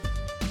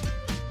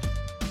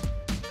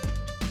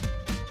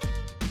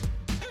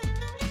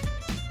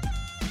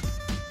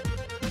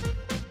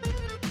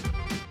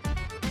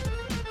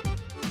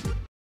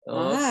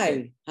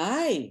Hi.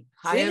 Hi.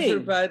 Hi,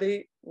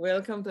 everybody.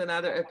 Welcome to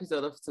another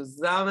episode of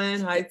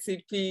Zusammen. Hi,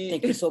 Tzipi.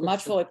 Thank you so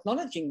much for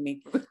acknowledging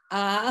me.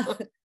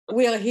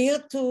 We are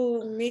here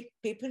to meet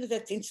people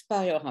that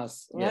inspire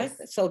us, right?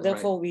 Yes, so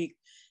therefore we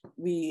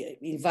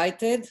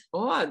invited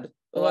Ohad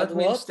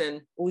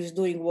Milstein. Who is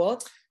doing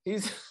what?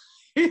 He's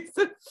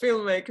a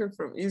filmmaker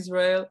from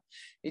Israel.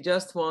 He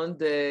just won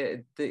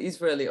the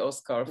Israeli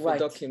Oscar for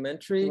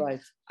documentary.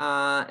 Right.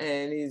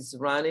 And he's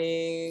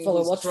running.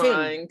 For what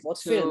film?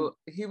 Film?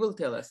 He will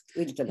tell us.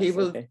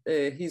 Okay.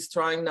 He's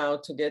trying now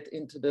to get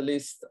into the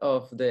list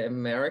of the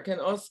American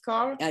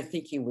Oscar. I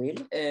think he will.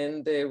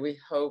 And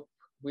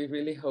we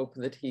really hope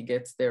that he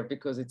gets there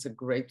because it's a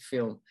great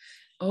film.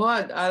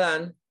 Ohad,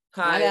 Alan.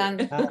 Hi. Alan,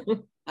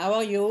 how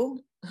are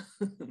you?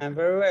 I'm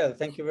very well.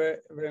 Thank you very,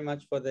 very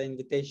much for the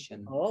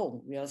invitation.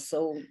 Oh, we are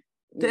so...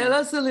 Tell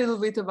us a little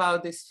bit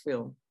about this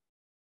film.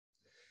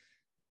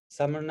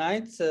 Summer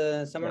Nights.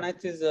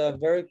 Nights is a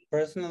very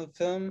personal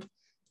film.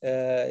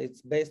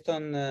 It's based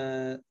on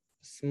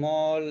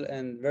small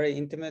and very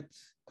intimate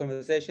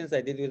conversations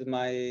I did with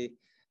my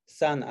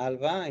son,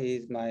 Alva.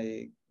 He's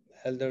my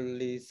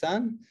elderly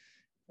son.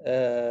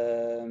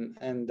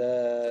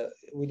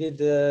 We did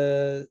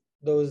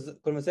those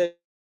conversations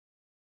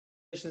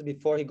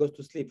before he goes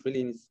to sleep,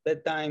 really in his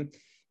bedtime.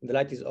 The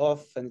light is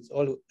off and it's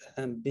all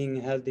being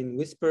held in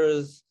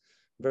whispers,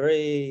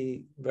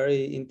 very,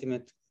 very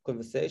intimate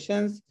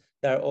conversations.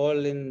 They're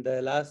all in the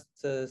last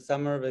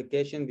summer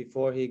vacation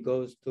before he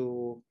goes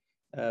to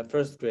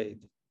first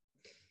grade.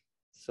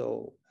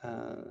 So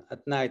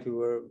at night we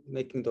were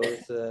making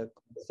those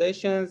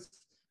conversations,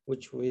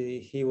 which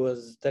he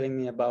was telling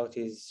me about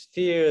his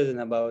fears and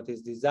about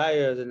his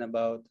desires and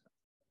about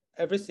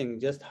everything,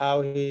 just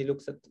how he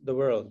looks at the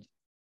world.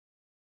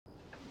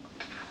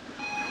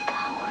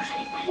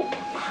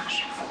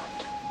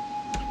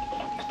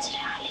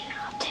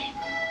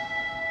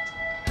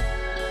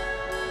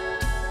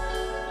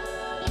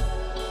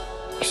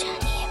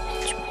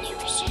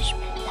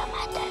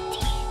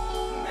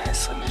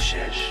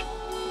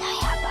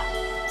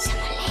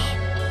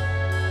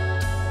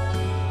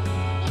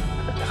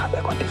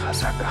 كنت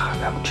خزعك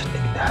حاجة مش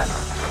تقدر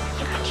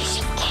يبقى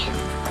شكل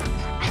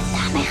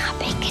أنت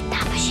محبك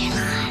التعب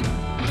شلخان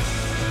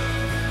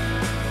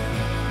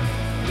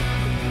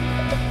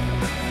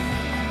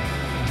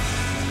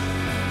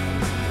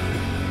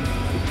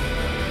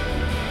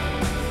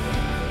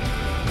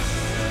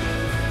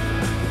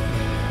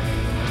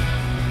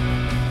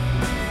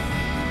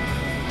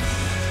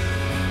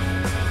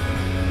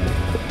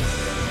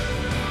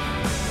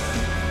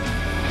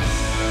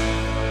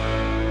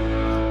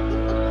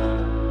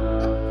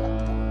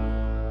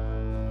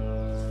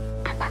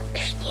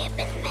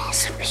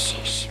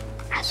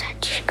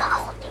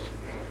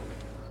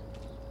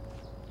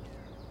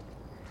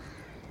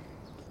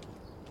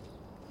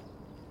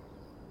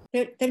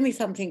Tell me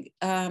something.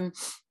 Are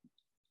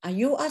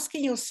you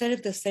asking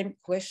yourself the same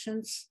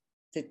questions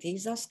that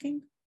he's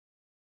asking?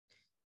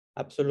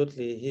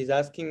 Absolutely. He's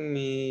asking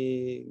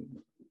me,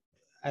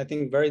 I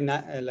think, very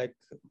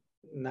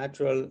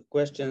natural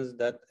questions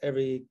that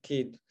every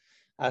kid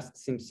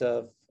asks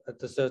himself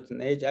at a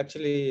certain age.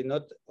 Actually,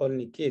 not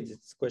only kids,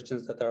 it's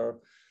questions that are...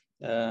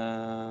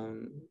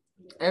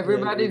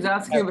 Everybody's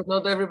asking, but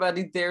not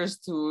everybody dares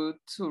to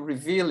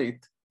reveal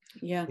it.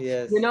 Yeah.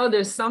 Yes. You know,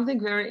 there's something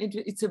very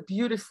interesting. It's a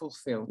beautiful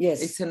film.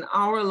 Yes. It's an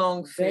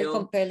hour-long film. Very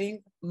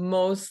compelling.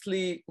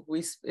 Mostly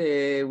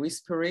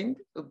whispering,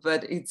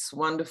 but it's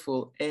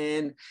wonderful.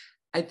 And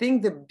I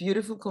think the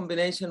beautiful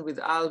combination with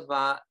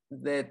Alva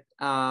that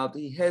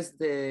he has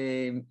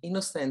the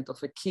innocence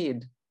of a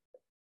kid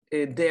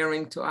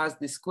daring to ask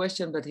this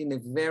question, but in a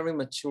very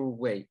mature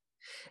way.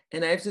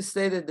 And I have to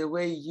say that the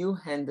way you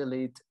handle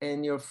it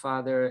and your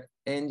father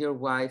and your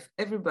wife,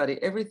 everybody,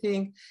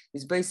 everything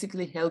is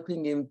basically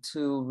helping him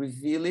to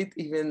reveal it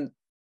even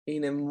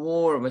in a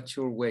more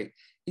mature way.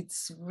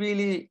 It's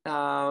really,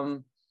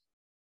 I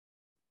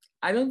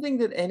don't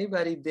think that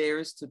anybody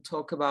dares to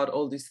talk about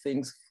all these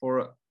things for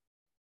a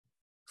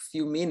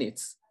few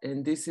minutes.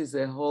 And this is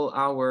a whole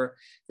hour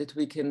that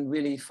we can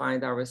really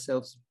find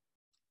ourselves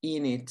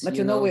in it. But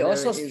we're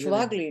also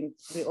struggling.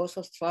 We're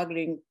also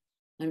struggling.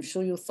 I'm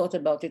sure you thought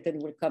about it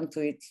and we'll come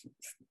to it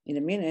in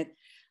a minute,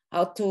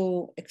 how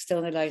to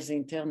externalize the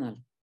internal.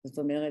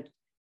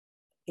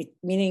 It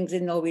meaning,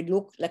 we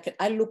look like,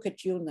 I look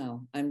at you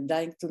now. I'm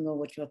dying to know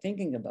what you're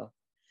thinking about,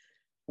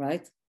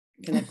 right?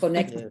 Can I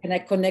connect? Can I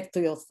connect to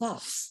your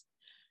thoughts?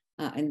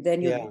 And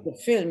then you do the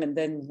film, and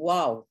then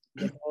wow,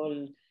 the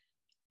whole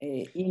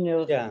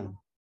inner. Yeah.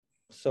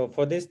 So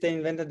for this, they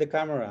invented the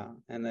camera,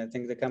 and I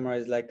think the camera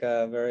is like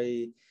a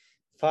very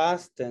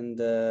fast and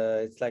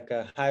it's like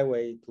a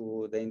highway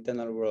to the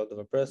internal world of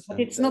a person.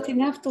 But it's not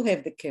enough to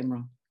have the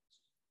camera.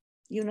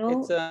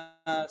 It's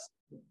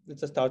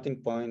a starting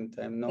point.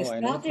 I know it's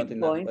not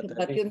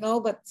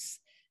enough, but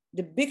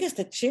the biggest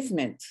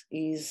achievement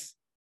is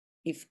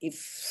if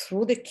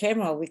through the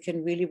camera we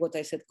can really, what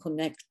I said,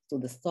 connect to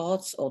the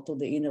thoughts or to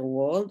the inner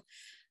world,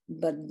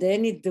 but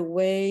then the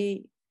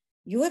way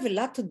you have a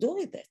lot to do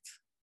with it.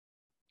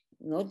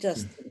 not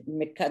just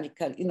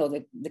mechanical,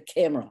 the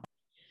camera.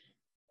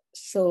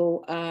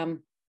 So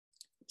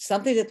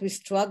something that we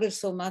struggle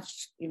so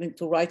much even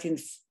to write in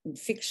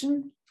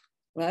fiction,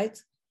 right,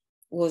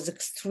 was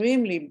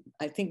extremely,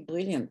 I think,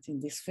 brilliant in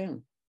this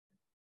film.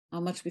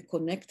 How much we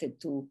connected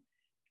to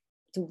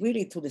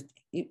really to the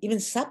even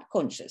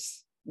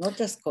subconscious, not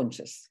just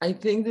conscious. I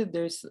think that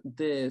there's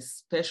the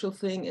special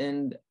thing,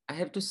 and I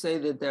have to say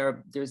that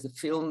there's a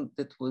film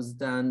that was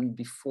done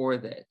before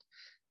that.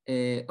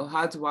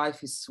 Ohad's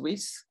wife is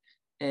Swiss,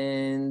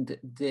 and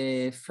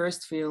the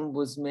first film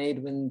was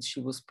made when she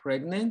was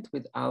pregnant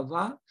with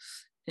Alva,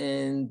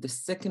 and the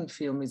second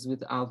film is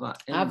with Alva.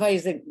 And Alva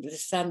is the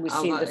son we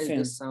see in the film.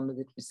 Alva is the son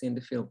that we see in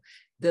the film.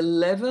 The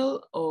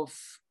level of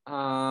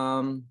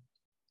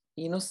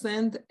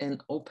innocence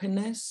and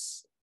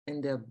openness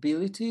and the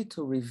ability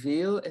to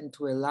reveal and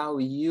to allow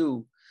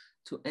you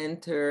to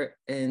enter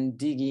and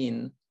dig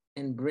in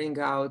and bring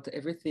out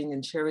everything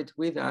and share it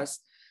with us,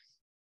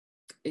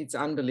 it's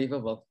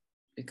unbelievable.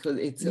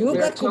 Because you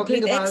got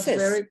complete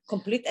access.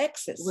 Complete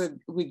access.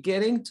 We're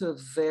getting to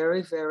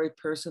very, very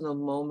personal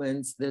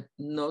moments that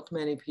not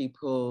many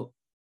people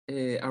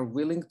are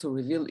willing to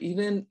reveal,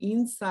 even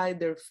inside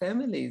their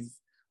families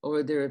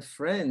or their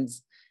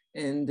friends.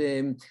 And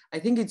I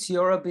think it's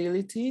your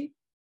ability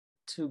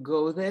to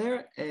go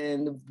there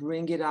and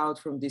bring it out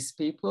from these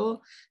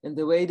people, and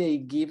the way they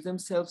give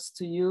themselves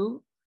to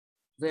you,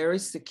 very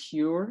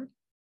secure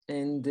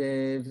and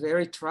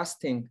very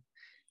trusting.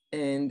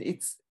 And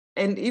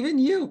even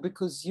you,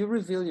 because you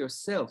reveal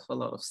yourself a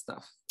lot of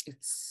stuff.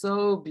 It's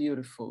so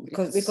beautiful.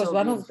 Because so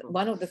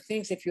one of the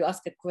things, if you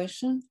ask a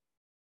question,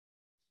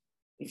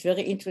 it's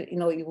very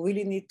interesting. You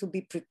really need to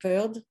be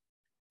prepared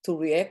to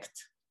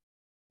react,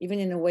 even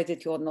in a way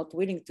that you are not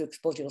willing to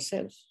expose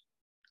yourself,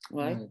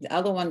 right? The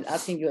other one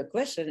asking you a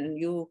question,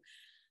 and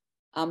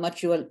how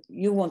much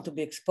you want to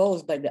be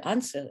exposed by the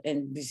answer,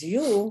 and with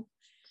you,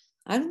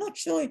 I'm not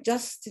sure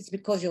it's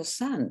because your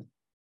son.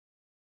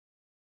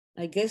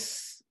 I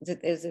guess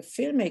that as a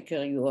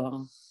filmmaker, you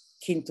are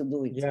keen to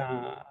do it.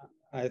 Yeah,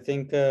 I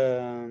think,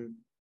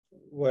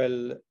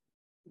 well,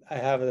 I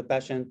have the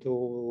passion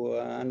to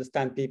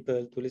understand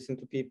people, to listen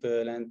to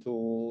people, and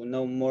to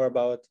know more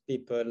about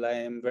people. I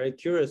am very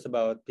curious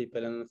about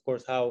people, and of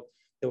course, how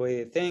the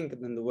way they think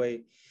and the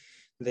way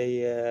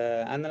they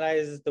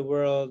analyze the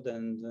world.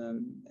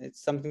 And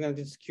it's something that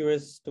is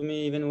curious to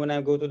me, even when I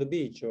go to the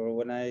beach or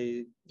when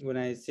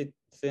I sit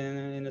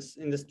in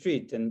the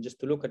street and just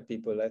to look at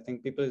people. I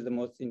think people is the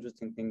most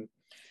interesting thing.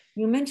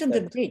 You mentioned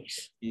the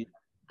beach.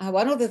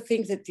 One of the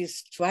things that is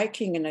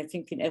striking, and I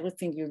think in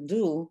everything you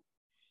do,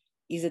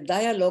 is a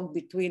dialogue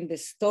between the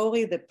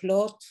story, the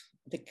plot,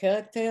 the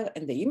character,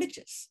 and the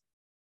images.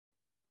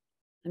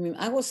 I mean,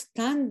 I was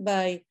stunned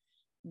by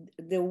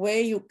the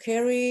way you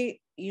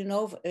carry,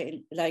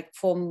 like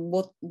from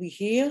what we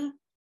hear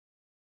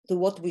to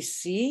what we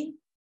see,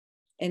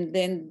 and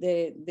then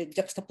the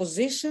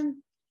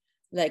juxtaposition,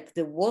 like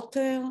the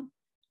water,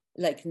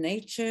 like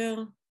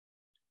nature.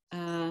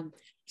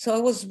 So I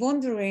was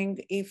wondering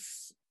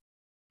if,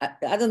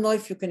 I don't know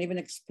if you can even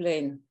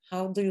explain,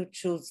 how do you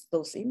choose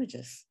those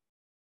images?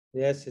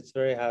 Yes, it's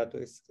very hard to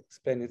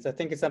explain. I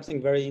think it's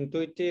something very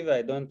intuitive.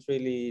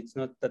 It's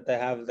not that I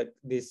have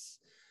this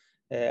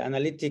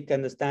analytic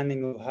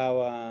understanding of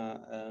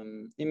how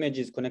image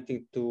is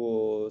connecting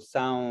to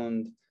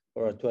sound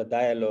or to a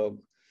dialogue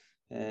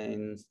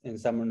in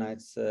Summer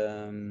Nights,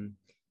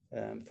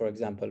 for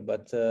example.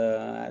 But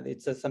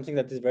it's something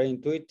that is very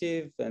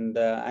intuitive, and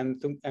I'm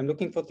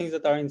looking for things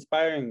that are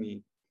inspiring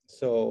me,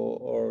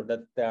 or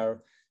that they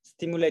are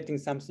stimulating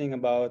something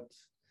about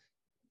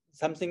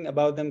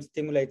them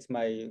stimulates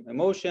my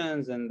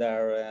emotions, and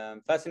they're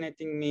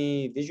fascinating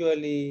me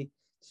visually.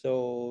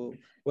 So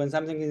when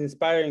something is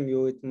inspiring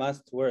you, it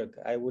must work.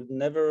 I would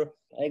never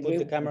put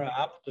the camera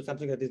up to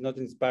something that is not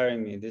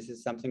inspiring me. This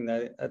is something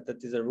that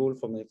is a rule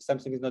for me. If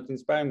something is not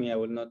inspiring me, I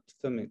will not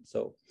film it.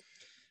 So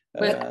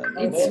but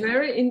it's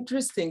very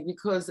interesting,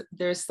 because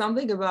there's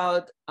something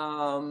about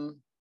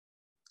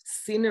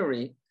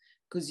scenery,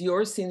 because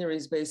your scenery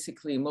is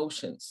basically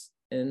emotions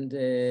and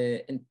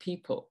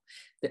people.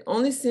 The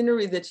only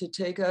scenery that you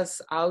take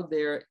us out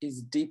there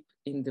is deep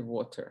in the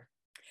water,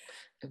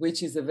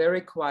 which is a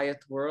very quiet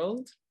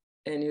world,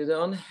 and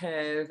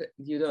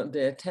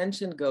the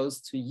attention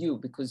goes to you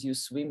because you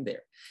swim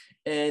there,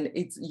 and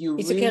it's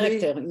a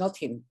character, not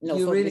him. No,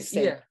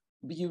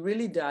 you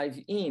really dive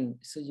in.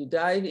 So you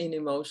dive in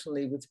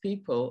emotionally with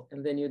people,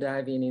 and then you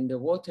dive in the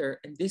water,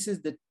 and this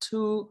is the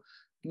two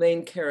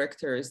main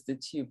characters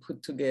that you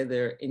put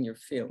together in your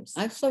films.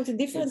 I saw it in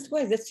different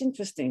ways. That's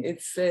interesting.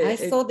 I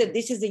thought that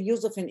this is the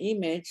use of an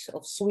image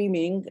of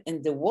swimming,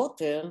 and the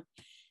water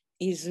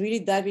is really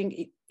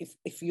diving.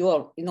 If you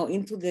are,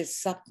 into the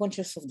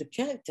subconscious of the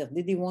character,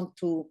 did he want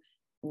to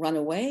run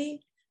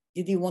away?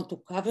 Did he want to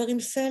cover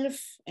himself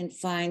and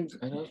find?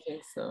 I don't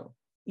think so.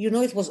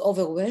 It was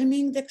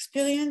overwhelming, the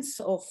experience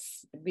of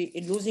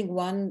losing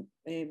one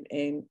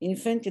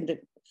infant in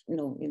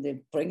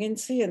the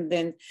pregnancy, and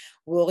then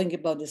worrying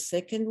about the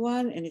second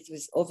one, and it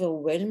was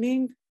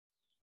overwhelming.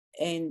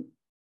 And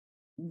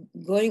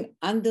going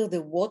under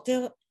the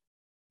water,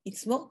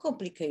 it's more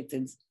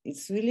complicated.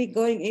 It's really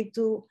going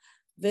into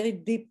very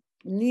deep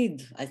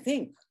need, I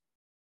think.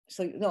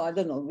 So, no, I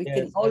don't know. We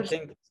can all. I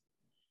think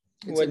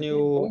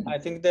I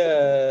think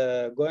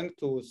the going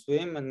to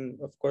swim, and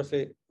of course,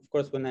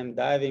 when I'm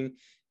diving,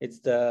 it's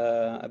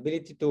the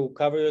ability to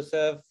cover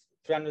yourself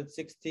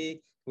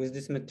 360 with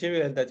this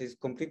material that is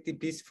completely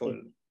peaceful.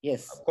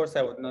 Yes. Of course,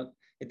 I would not.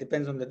 It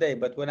depends on the day,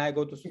 but when I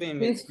go to swim,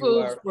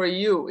 peaceful for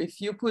you. If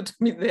you put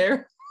me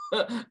there,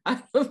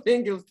 I don't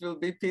think it will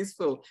be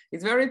peaceful.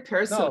 It's very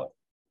personal. No.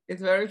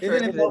 It's very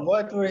even if the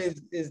water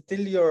is till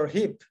your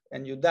hip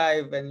and you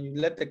dive and you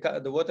let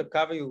the water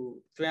cover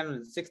you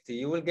 360,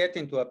 you will get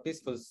into a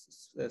peaceful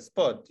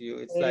spot.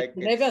 It's like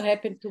never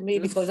happened to me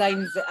because I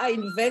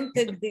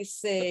invented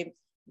this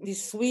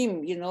this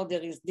swim. You know,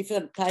 there is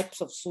different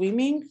types of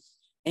swimming,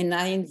 and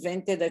I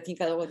invented. I think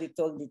I already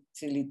told it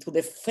to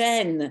the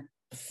fan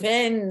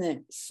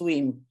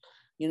swim.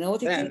 You know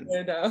what it is?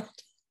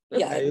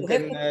 Yeah, you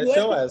can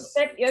show us.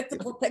 You have to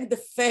protect the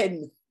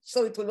fan,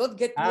 so it will not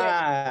get wet.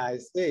 I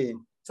see.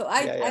 So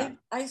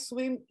I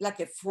swim like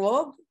a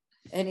frog,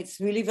 and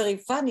it's really very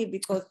funny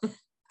because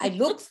I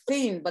look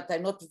thin, but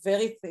I'm not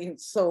very thin.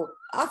 So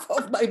half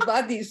of my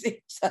body is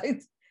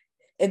inside,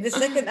 and the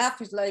second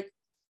half is like,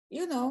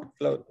 you know,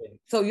 floating.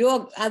 So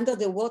you're under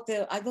the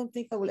water. I don't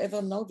think I will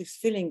ever know this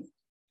feeling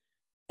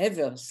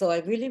ever. So I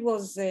really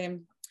was.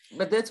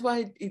 But that's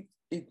why it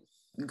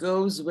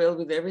goes well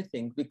with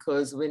everything,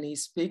 because when he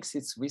speaks,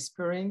 it's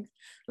whispering.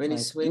 When he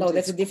swims, no,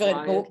 that's a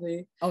different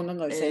movie. Oh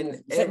no, it's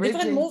a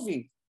different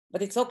movie,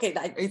 but it's okay.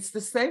 It's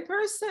the same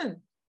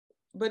person,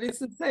 but it's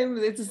the same.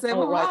 It's the same.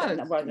 Right.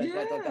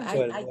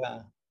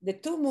 The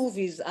two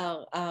movies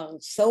are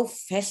so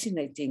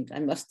fascinating. I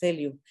must tell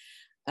you,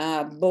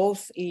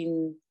 both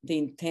in the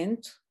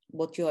intent,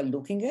 what you are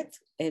looking at,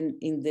 and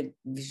in the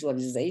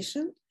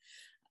visualization.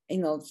 You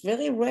know, it's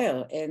very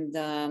rare,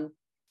 and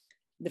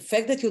the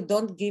fact that you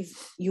don't give,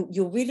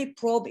 you really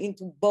probe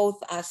into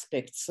both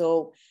aspects.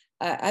 So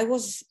I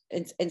was,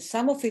 and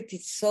some of it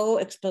is so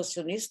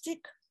expressionistic,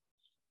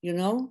 you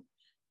know,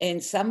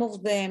 and some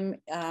of them,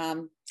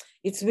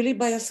 it's really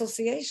by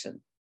association.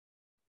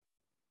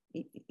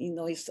 You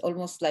know, it's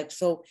almost like,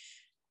 so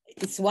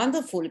it's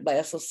wonderful by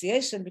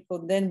association,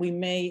 because then we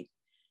may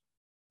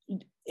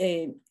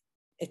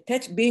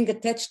being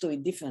attached to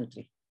it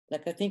differently.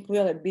 Like, I think we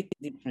are a bit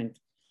different.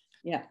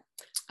 Yeah.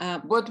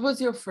 What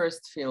was your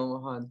first film,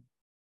 Ohad?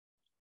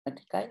 I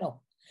think I know.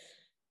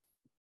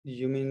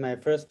 You mean my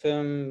first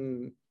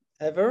film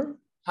ever?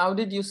 How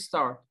did you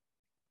start?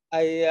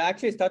 I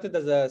actually started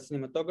as a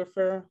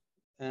cinematographer,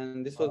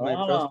 and this was my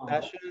first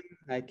passion.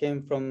 I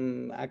came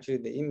from actually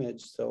the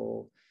image,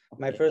 so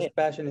my first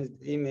passion is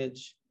the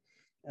image,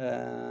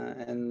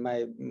 and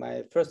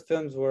my first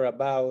films were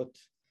about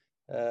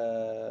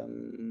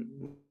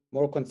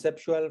more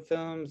conceptual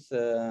films.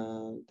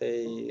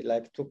 They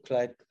took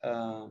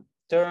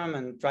term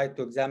and tried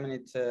to examine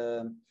it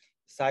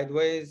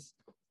sideways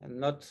and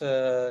not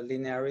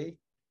linearly,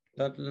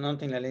 not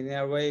in a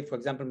linear way. For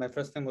example, my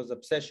first film was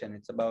Obsession.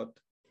 It's about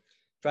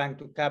trying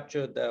to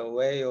capture the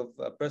way of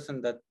a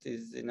person that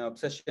is in an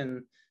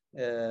obsession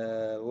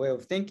way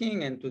of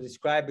thinking, and to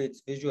describe it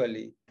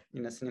visually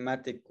in a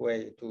cinematic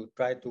way, to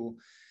try to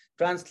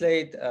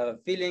translate a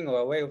feeling or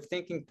a way of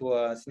thinking to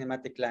a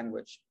cinematic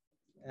language.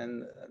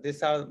 And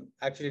these are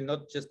actually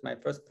not just my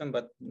first film,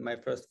 but my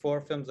first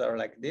 4 films are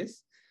like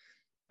this.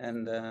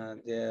 And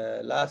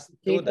the last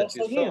 2 that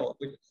you saw,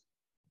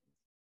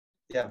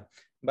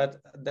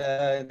 but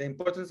the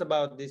importance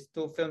about these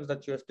 2 films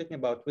that you're speaking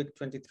about, Week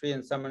 23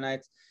 and Summer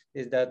Nights,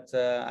 is that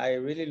I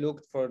really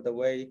looked for the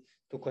way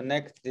to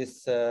connect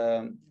this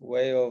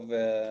way of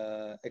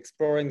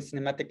exploring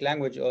cinematic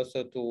language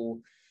also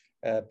to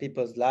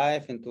people's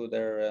life and to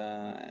their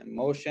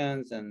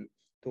emotions, and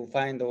to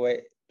find a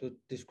way to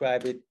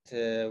describe it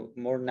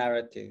more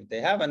narrative.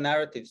 They have a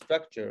narrative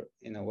structure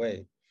in a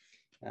way.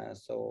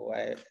 So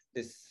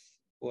this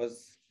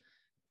was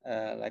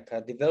like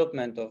a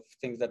development of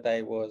things that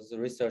I was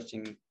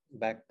researching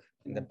back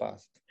in the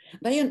past.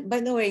 By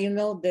the way, you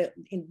know,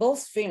 in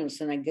both films,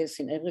 and I guess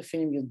in every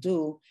film you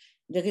do,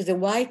 there is a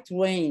wide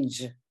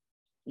range,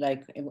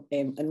 like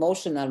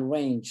emotional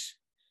range,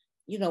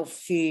 you know,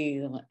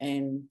 fear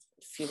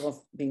of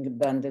being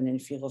abandoned,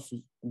 and fear of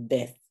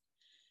death,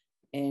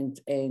 and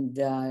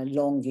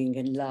longing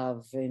and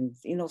love, and,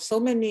 you know, so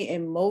many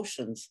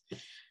emotions.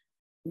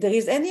 There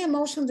is any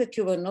emotion that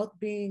you were not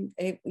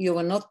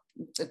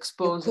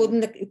exposed,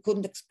 you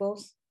couldn't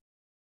expose?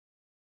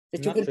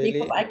 That you can think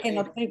of? I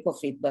cannot think of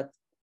it, but.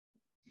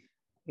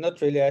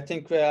 Not really. I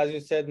think, as you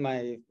said,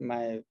 my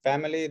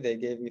family, they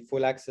gave me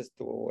full access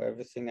to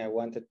everything I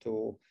wanted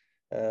to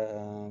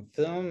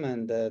film,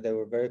 and they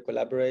were very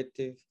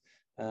collaborative.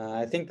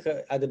 I think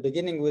at the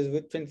beginning with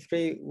Week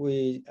 23,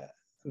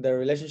 the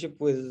relationship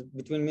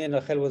between me and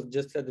Rachel was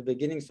just at the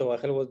beginning, so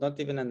Rachel was not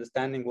even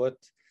understanding what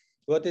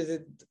is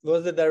it,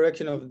 what's the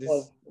direction of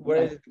this,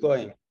 where is it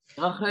going?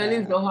 Rachel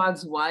is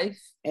Ohad's wife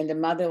and the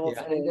mother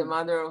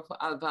of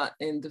Alva.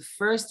 In the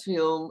first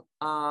film,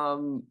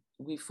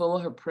 we follow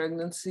her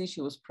pregnancy.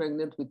 She was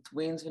pregnant with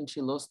twins and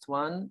she lost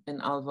one,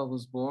 and Alva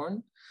was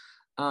born.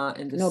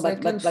 And the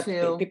second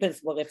film, people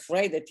were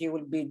afraid that he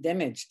will be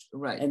damaged,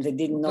 right? And they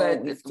didn't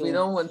know. But we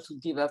don't want to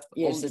give up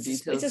all the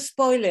details. It's a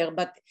spoiler,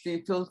 but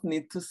people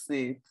need to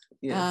see it.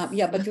 Yes.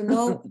 Yeah, but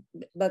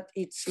but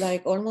it's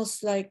like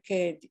almost like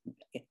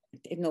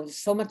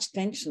so much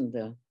tension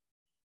there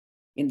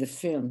in the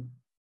film.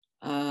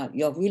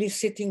 You're really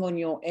sitting on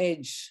your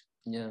edge,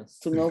 yes,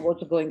 to know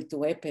what's going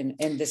to happen,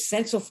 and the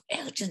sense of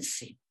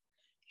urgency,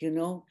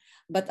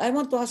 But I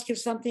want to ask you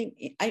something.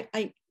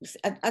 I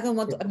don't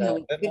want to.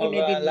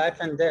 Maybe life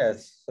and death.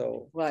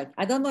 So right.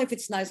 I don't know if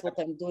it's nice what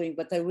I'm doing,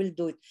 but I will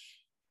do it.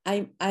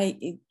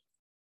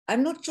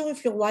 I'm not sure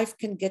if your wife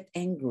can get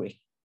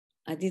angry.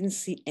 I didn't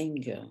see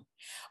anger.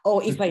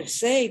 Or if I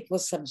say it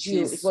was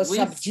subdued, it was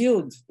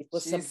subdued. It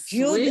was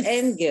subdued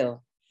anger,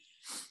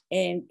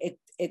 and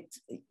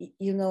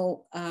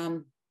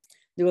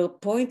there were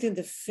points in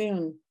the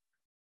film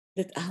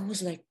that I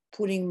was like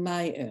pulling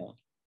my hair,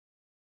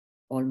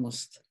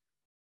 almost.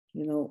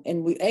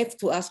 And we have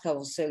to ask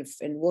ourselves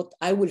and what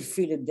I will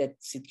feel in that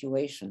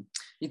situation.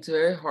 It's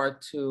very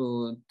hard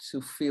to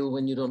feel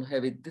when you don't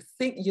have it. The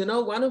thing,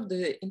 one of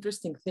the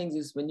interesting things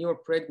is when you're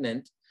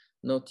pregnant,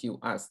 not you,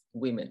 us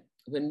women,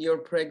 when you're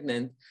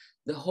pregnant,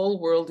 the whole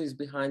world is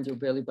behind your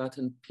belly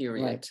button,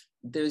 period. Right.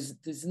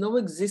 There's no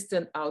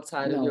existence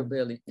outside of your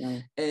belly.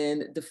 No.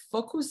 And the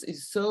focus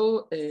is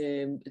so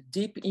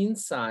deep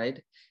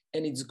inside,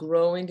 and it's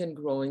growing and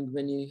growing.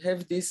 When you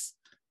have this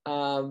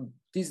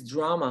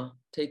drama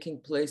taking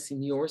place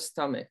in your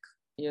stomach,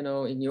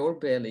 in your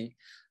belly,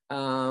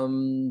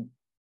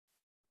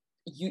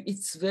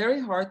 it's very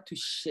hard to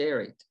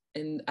share it.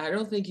 And I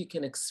don't think you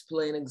can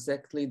explain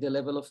exactly the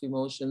level of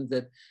emotion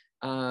that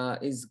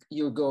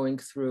you're going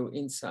through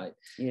inside.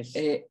 Yes.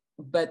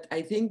 But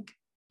I think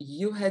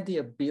you and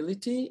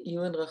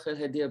Rachel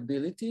had the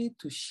ability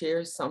to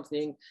share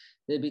something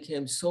that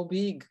became so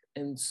big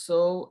and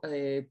so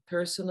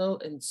personal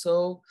and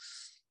so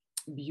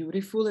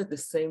beautiful at the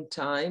same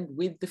time,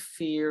 with the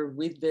fear,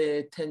 with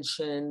the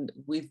tension,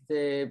 with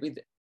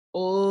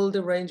all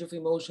the range of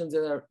emotions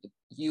that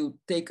you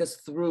take us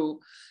through.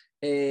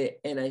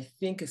 And I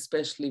think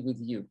especially with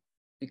you,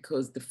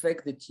 because the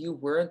fact that you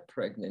weren't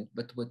pregnant,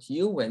 but what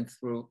you went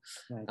through,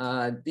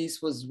 right.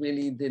 This was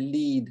really the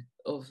lead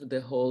of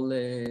the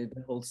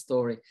whole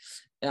story.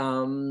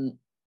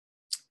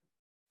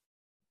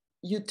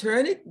 You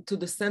turn it to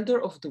the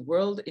center of the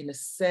world in a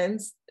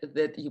sense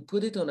that you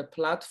put it on a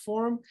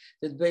platform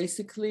that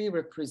basically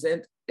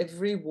represent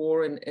every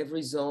war and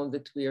every zone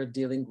that we are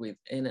dealing with.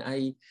 And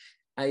I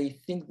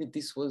think that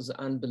this was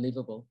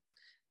unbelievable.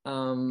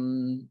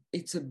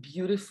 It's a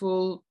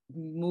beautiful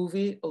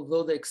movie,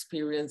 although the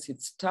experience,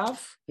 it's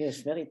tough.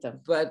 Yes, very tough.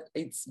 But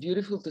it's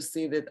beautiful to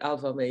see that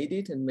Alva made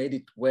it and made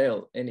it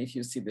well. And if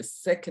you see the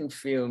second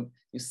film,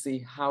 you see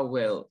how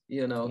well,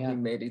 he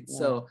made it. Yeah.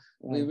 So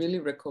we really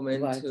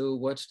recommend to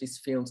watch these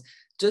films.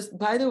 Just,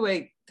 by the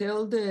way,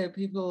 tell the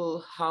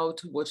people how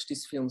to watch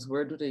these films.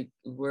 Where they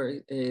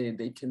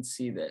can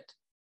see that?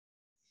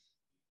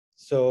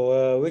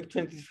 So week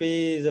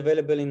 23 is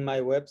available in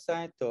my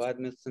website,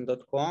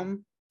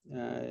 ohadmilstein.com.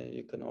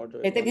 You can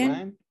order it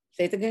online.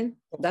 Say it again.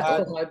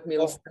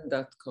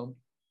 ohadmilstein.com.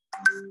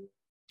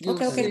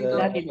 Okay.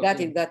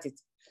 Got it.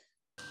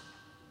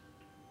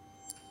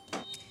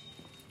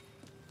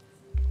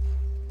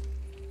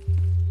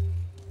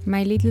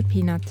 My little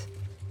peanut.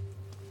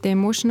 The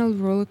emotional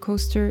roller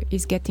coaster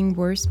is getting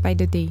worse by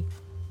the day.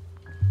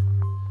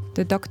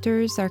 The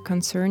doctors are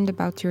concerned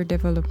about your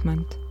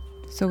development,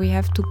 so we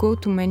have to go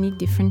to many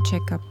different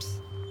checkups.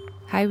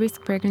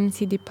 High-risk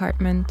pregnancy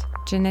department,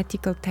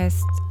 genetical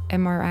tests,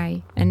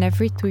 MRI, and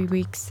every 3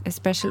 weeks a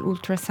special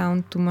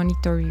ultrasound to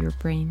monitor your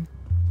brain.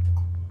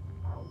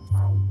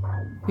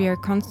 We are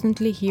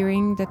constantly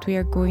hearing that we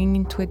are going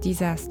into a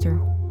disaster.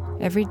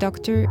 Every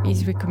doctor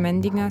is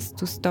recommending us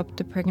to stop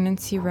the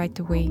pregnancy right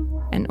away,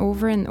 and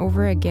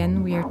over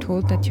again we are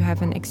told that you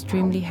have an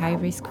extremely high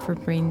risk for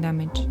brain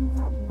damage,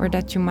 or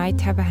that you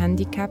might have a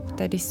handicap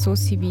that is so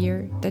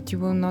severe that you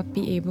will not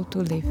be able to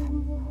live.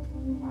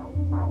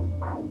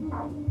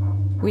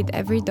 With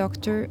every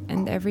doctor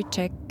and every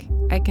check,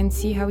 I can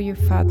see how your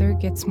father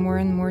gets more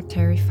and more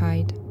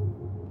terrified.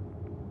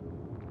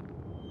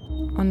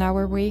 On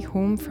our way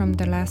home from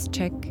the last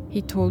check,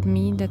 he told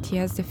me that he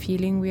has the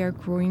feeling we are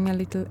growing a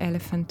little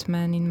elephant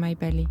man in my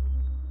belly.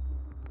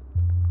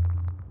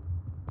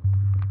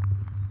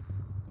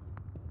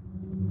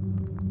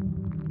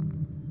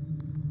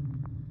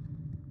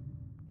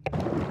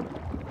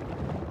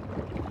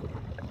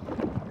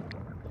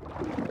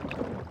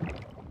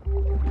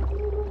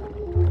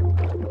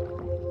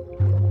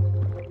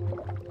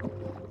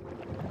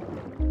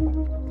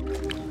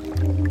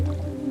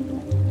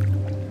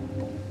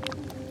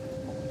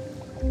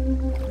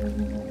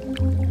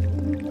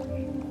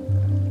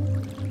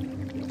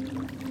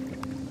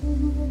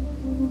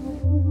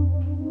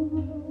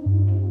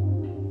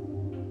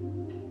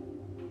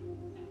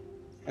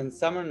 And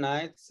Summer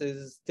Nights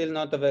is still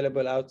not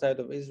available outside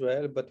of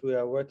Israel, but we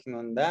are working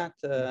on that.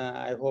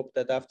 I hope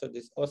that after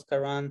this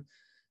Oscar run,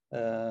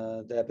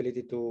 the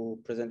ability to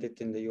present it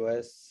in the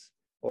US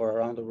or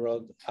around the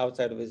world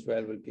outside of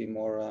Israel will be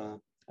more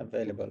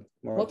available.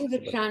 What is the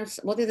chance?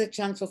 What is the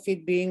chance of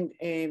it being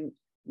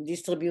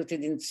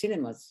distributed in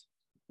cinemas,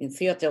 in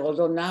theater?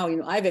 Although now,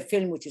 I have a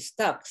film which is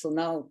stuck, so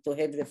now to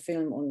have the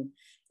film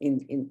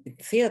in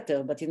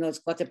theater, but it's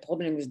quite a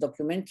problem with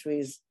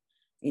documentaries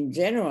in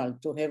general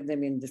to have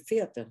them in the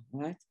theater,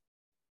 right?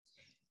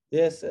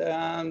 Yes,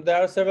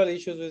 there are several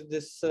issues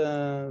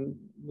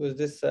with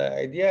this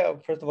idea.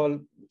 First of all,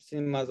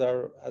 cinemas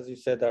are, as you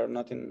said, are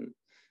not in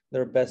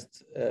their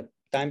best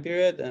time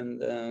period, and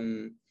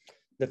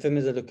the film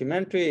is a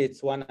documentary.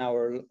 It's 1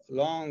 hour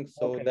long,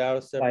 so Okay. there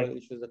are several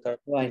issues that are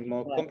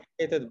more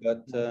complicated,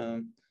 but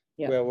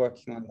we are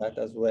working on that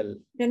as well.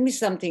 Tell me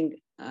something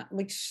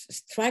which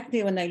struck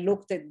me when I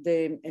looked at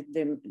the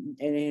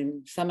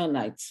Summer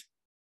Nights.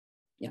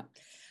 Yeah.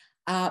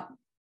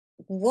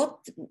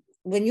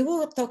 When you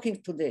were talking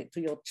to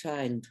your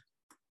child,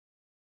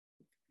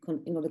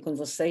 the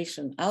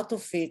conversation, out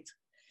of it,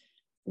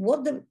 what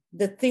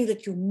the thing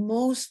that you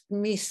most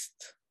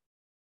missed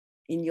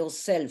in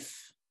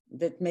yourself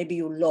that maybe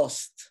you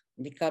lost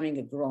becoming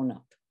a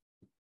grown-up?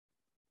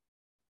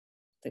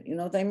 You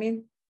know what I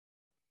mean?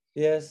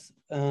 Yes.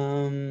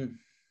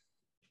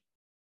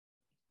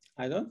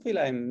 I don't feel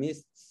I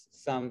missed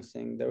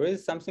something. There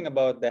is something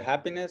about the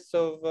happiness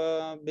of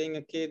being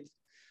a kid,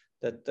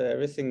 that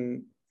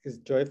everything is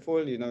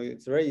joyful.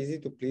 It's very easy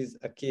to please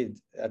a kid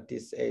at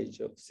this age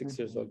of 6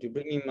 years old. You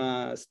bring him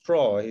a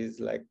straw,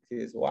 he's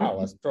wow,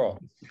 a straw.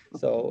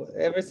 So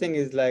everything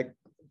is like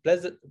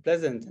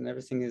pleasant and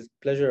everything is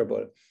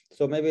pleasurable.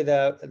 So maybe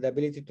the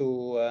ability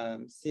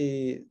to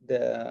see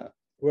the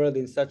world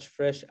in such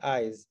fresh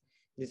eyes,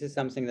 this is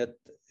something that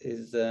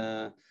is,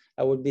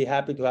 I would be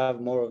happy to have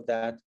more of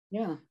that.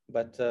 Yeah.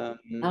 But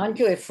aren't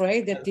you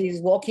afraid that he's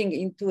walking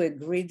into a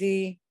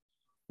greedy,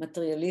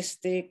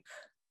 materialistic,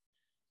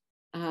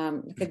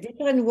 a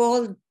different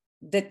world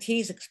that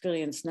he's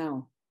experienced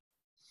now?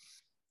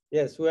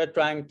 Yes, we are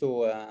trying to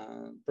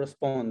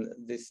postpone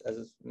this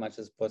as much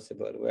as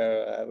possible.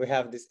 Where we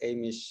have this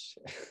Amish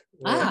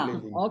way of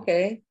living.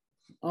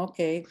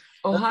 Okay.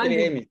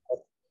 Ohad,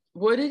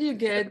 what did you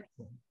get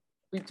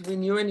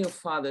between you and your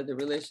father, the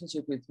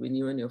relationship between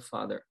you and your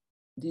father?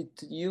 Did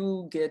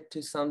you get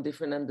to some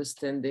different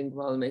understanding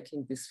while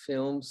making these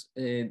films,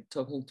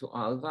 talking to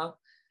Alva?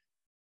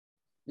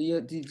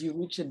 Did you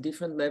reach a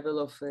different level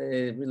of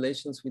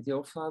relations with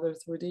your father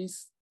through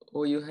this,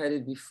 or you had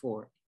it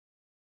before?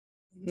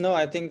 No,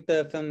 I think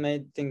the film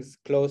made things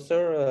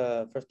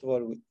closer. First of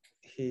all,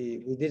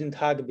 we didn't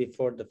hug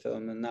before the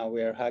film, and now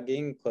we are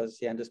hugging because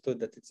he understood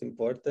that it's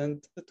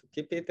important to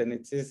keep it, and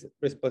it's his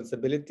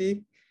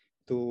responsibility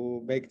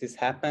to make this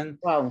happen.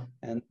 Wow,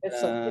 and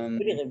that's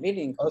really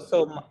revealing.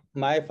 Also,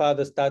 my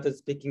father started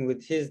speaking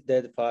with his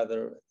dead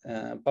father.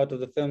 Part of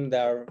the film,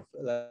 there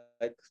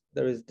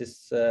is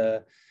this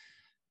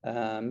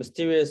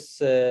mysterious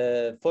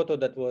photo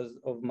that was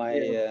of my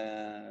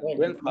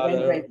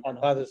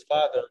father's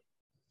father,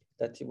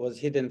 that he was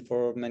hidden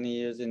for many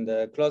years in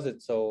the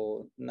closet.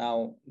 So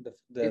now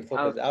the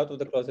photo is out of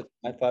the closet.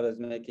 My father is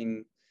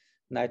making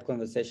night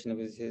conversation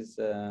with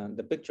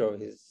the picture of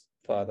his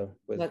father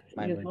with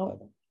my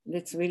grandfather.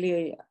 That's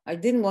really, I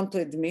didn't want to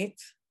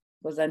admit,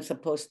 because I'm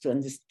supposed to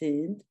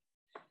understand.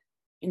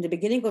 In the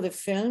beginning of the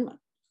film,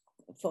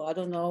 for I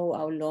don't know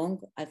how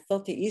long, I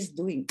thought he's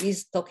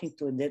talking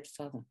to a dead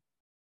father.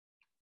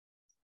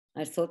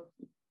 I thought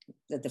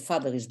that the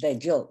father is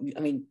dead.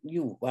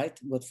 You, right?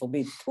 God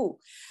forbid, too.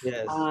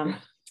 Yes.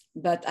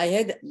 But I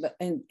had,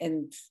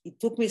 and it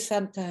took me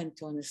some time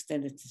to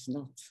understand it is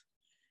not.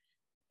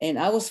 And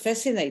I was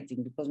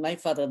fascinating because my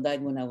father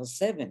died when I was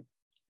 7.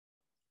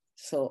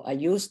 So I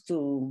used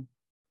to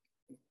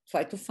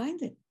try to find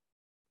him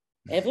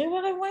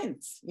everywhere I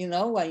went.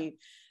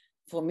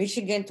 From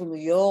Michigan to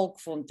New York,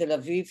 from Tel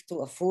Aviv to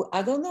Afu,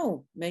 I don't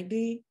know,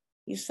 maybe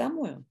he's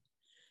somewhere.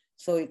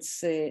 So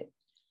it's,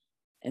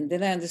 and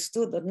then I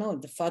understood that no,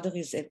 the father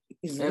is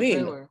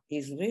real.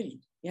 He's real,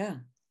 yeah.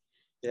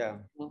 Yeah.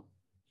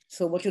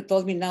 So what you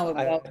told me now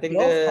about I think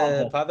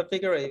the father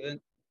figure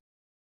even.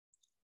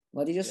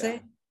 What did you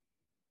say?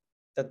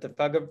 That the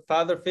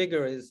father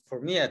figure is,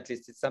 for me at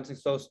least, it's something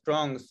so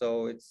strong.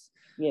 So it's,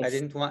 yes. I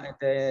didn't want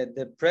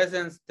the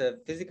presence, the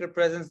physical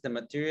presence, the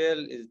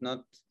material is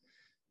not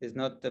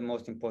the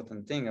most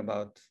important thing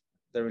about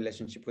the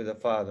relationship with the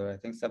father. I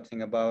think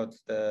something about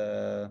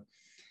the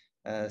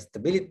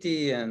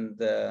stability and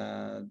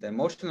the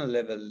emotional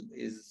level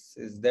is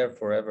there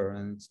forever,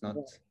 and it's not.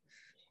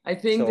 I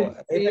think so.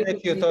 Even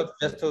if you thought,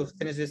 just to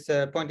finish this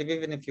point,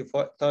 even if you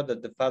thought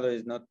that the father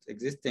is not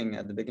existing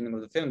at the beginning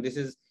of the film, this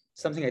is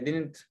something I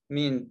didn't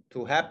mean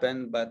to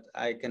happen, but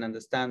I can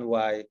understand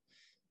why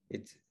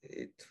it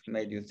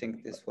made you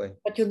think this way.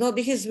 But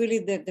this is really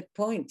the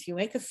point. You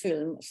make a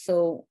film,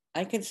 so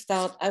I can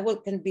start,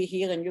 can be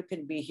here and you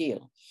can be here.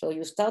 So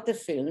you start a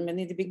film, and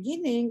in the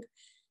beginning,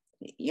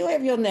 you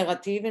have your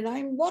narrative and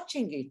I'm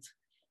watching it.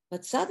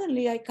 but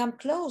suddenly I come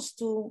close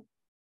to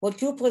what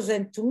you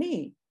present to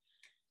me.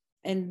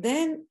 And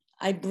then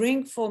I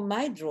bring from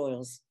my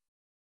drawers,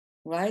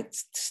 right?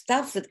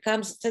 Stuff that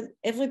comes,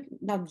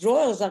 now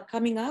drawers are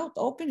coming out,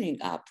 opening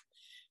up,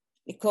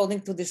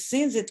 according to the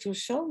scenes that you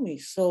show me.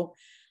 So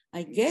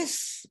I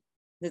guess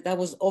that I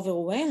was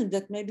overwhelmed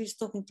that maybe he's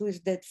talking to his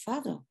dead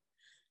father.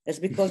 That's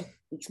because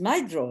it's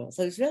my drawer.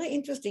 So it's very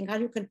interesting how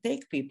you can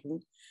take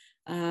people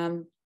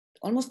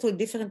almost to a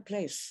different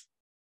place.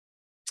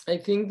 I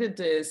think that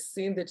the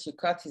scene that you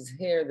cut his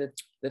hair, that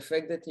the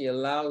fact that he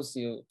allows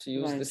you to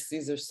use the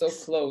scissors so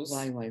close,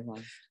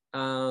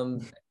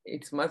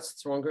 it's much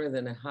stronger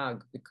than a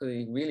hug because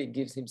he really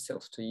gives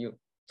himself to you.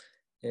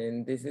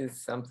 And this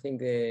is something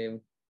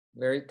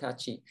very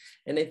touchy.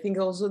 And I think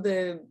also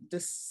the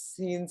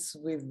scenes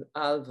with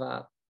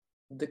Alva,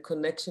 the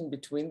connection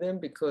between them,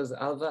 because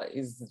Alva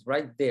is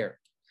right there.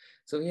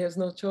 So he has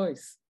no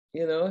choice.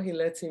 You know, he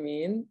lets him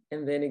in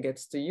and then he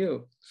gets to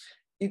you.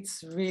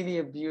 It's really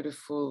a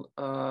beautiful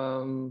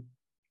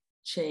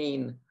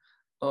chain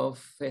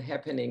of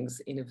happenings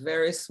in a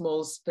very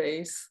small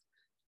space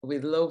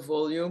with low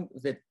volume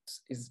that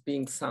is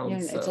being sound.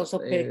 Yeah, it's also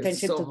pay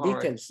attention to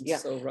details. Yeah,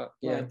 so rough.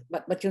 Yeah.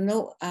 Right. But you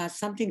know,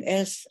 something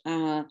else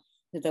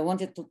that I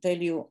wanted to tell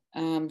you,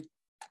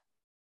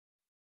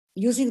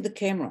 using the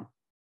camera,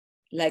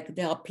 like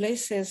there are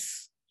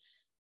places,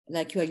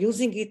 like you are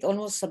using it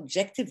almost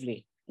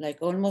subjectively, like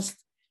almost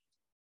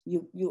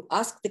you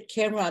ask the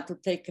camera to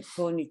take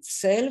upon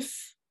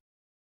itself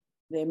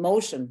the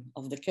emotion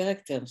of the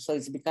character. So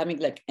it's becoming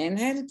like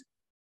handheld.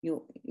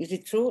 Is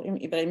it true,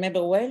 if I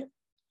remember well?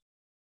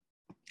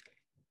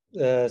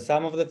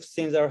 Some of the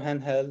scenes are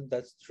handheld,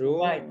 that's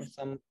true. Right.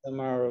 Some of them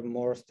are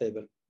more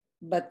stable.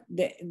 But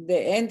the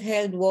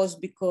handheld was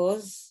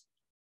because,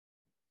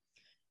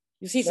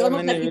 you see, it's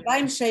almost like if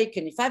I'm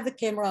shaken, if I have the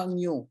camera on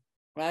you,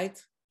 right?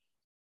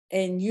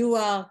 And you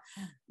are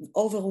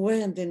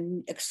overwhelmed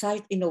and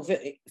excited,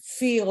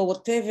 fear or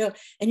whatever,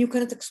 and you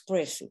cannot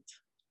express it.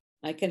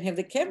 I can have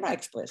the camera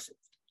express it.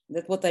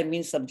 That's what I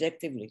mean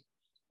subjectively.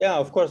 Yeah,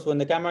 of course, when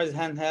the camera is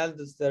handheld,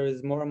 there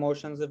is more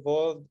emotions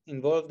involved,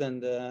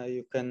 and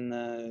you can,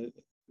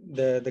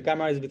 the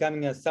camera is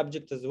becoming a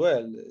subject as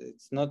well.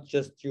 It's not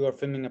just you are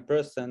filming a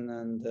person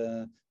and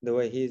the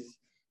way he's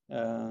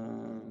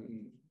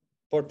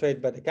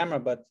portrayed by the camera,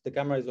 but the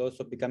camera is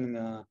also becoming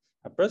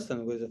a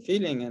person with a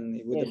feeling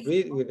and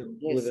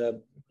with a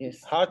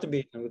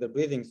heartbeat and with a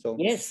breathing. So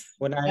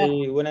when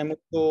I move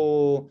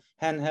to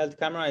handheld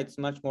camera, it's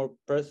much more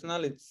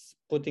personal. It's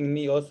putting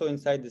me also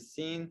inside the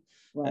scene.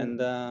 Right.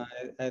 And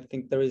I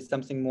think there is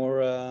something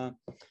more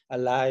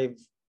alive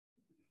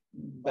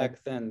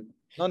back then.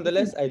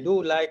 Nonetheless, I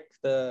do like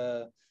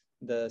the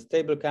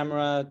stable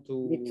camera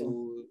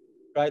to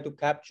try to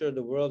capture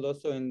the world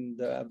also in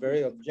the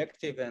very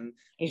objective. And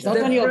it's not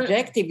only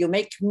objective, you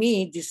make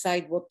me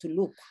decide what to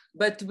look.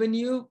 But when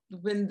you're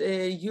in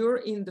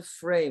the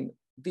frame,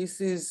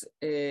 this is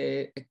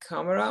a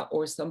camera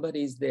or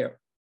somebody is there?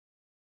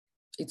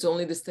 It's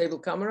only the stable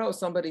camera or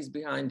somebody's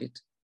behind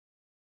it?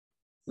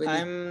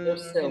 I'm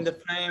in the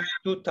frame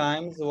 2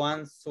 times,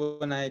 once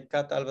when I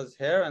cut Alva's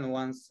hair and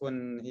once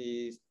when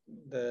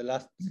the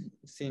last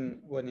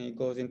scene when he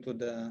goes into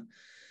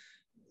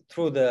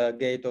through the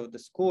gate of the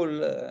school,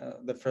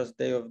 the first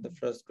day of the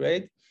first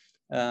grade.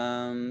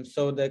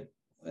 So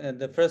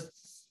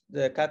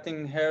the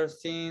cutting hair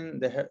scene,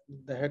 the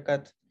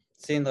haircut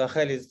scene,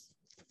 Rachel is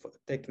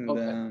taking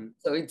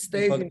so it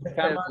stays in the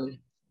camera.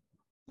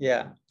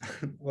 Yeah,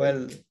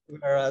 well,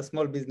 we're a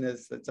small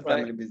business, it's a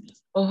family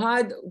business.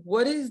 Ohad,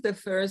 what is the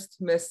first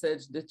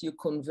message that you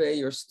convey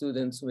your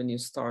students when you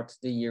start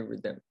the year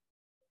with them?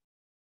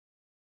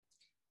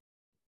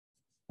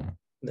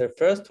 The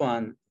first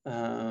one,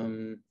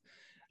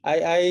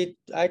 I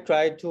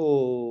try to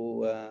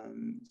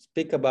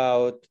speak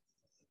about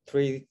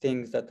 3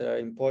 things that are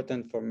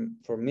important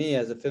for me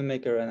as a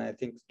filmmaker, and I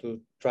think to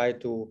try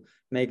to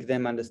make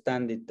them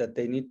understand it, that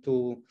they need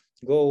to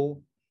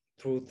go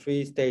through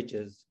 3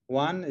 stages.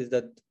 One is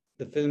that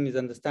the film is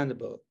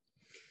understandable,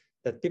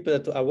 that people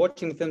that are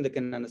watching the film, they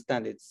can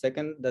understand it.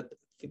 Second, that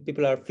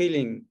people are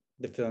feeling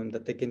the film,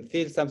 that they can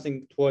feel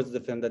something towards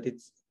the film, that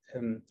it's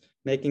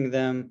making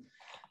them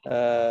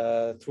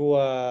through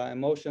an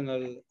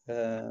emotional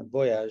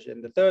voyage.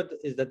 And the third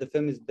is that the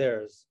film is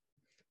theirs,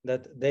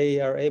 that they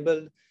are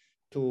able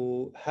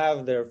to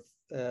have their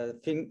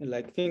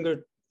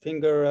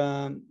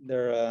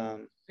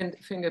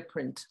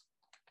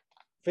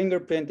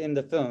fingerprint in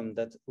the film,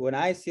 that when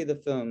I see the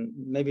film,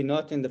 maybe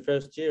not in the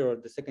first year or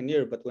the second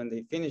year, but when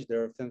they finish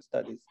their film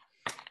studies,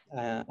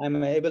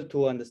 I'm able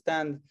to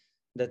understand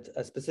that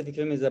a specific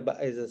film is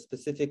a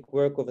specific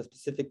work of a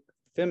specific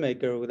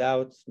filmmaker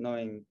without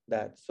knowing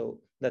that. So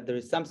that there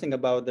is something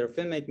about their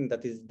filmmaking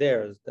that is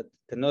theirs, that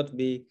cannot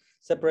be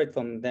separate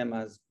from them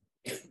as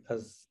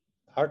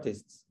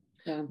artists.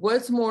 Yeah.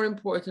 What's more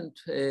important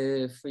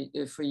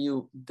for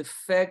you? The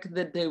fact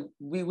that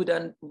we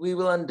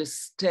will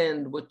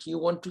understand what you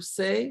want to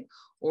say,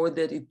 or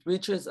that it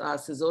reaches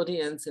us as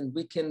audience and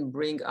we can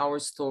bring our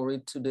story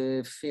to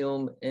the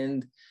film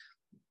and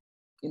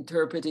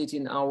interpret it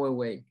in our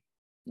way,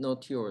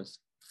 not yours.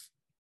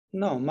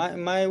 No,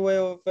 my way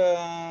of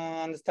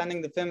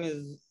understanding the film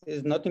is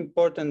not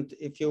important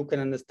if you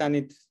can understand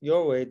it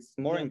your way. It's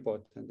more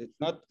important. It's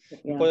not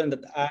important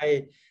that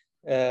I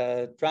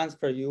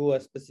transfer you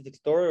a specific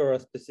story or a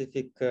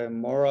specific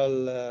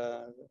moral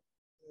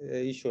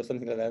issue or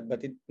something like that,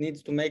 but it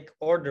needs to make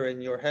order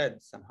in your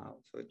head somehow.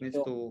 So it needs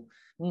to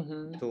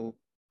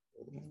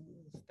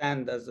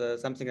stand as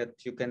something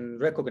that you can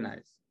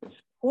recognize.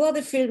 Who are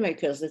the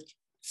filmmakers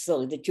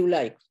that you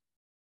like?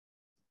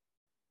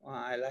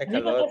 I like I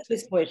never a lot. asked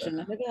this question.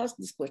 I never asked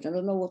this question. I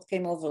don't know what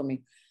came over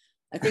me.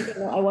 I think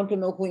I want to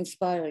know who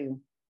inspired you.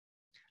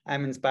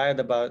 I'm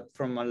inspired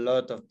from a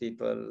lot of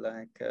people,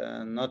 like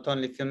not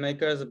only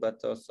filmmakers,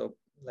 but also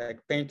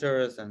like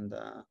painters and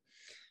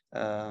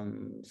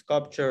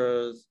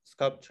sculptures.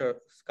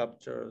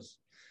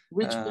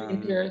 Which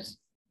painters?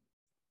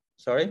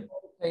 Sorry?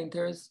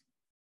 Painters?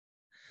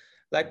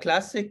 Like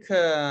classic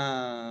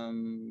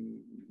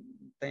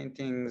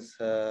paintings,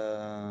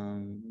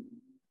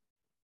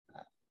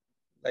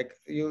 like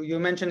you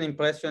mentioned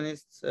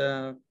impressionists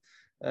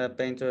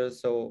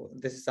painters, so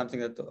this is something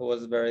that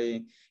was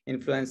very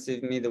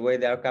influencing me, the way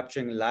they are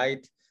capturing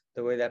light,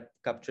 the way they're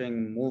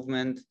capturing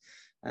movement,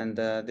 and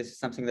this is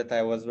something that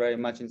I was very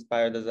much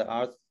inspired as an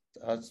art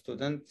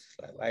student.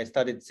 I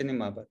studied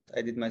cinema, but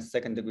I did my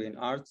second degree in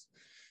arts.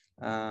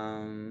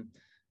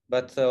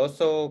 But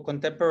also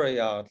contemporary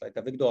art, like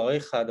Avigdor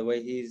Aricha, the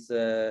way he's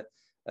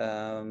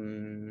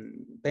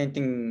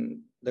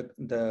painting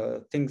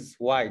the things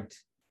white,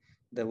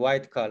 the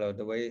white color,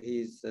 the way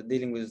he's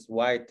dealing with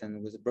white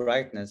and with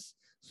brightness.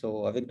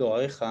 So Avigdor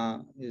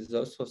Aricha is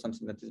also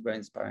something that is very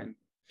inspiring.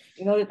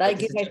 You know, that I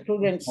give my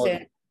students,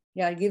 I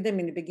give them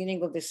in the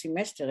beginning of the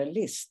semester a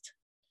list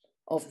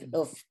of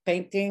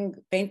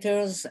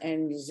painters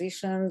and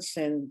musicians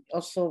and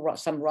also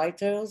some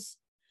writers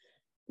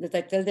that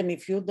I tell them,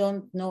 if you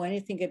don't know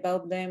anything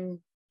about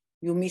them,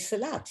 you miss a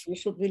lot. You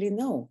should really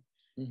know.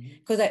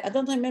 Because I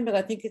don't remember,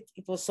 I think it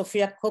was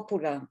Sofia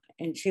Coppola,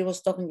 and she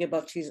was talking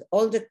about, she's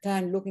all the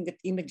time looking at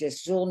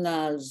images,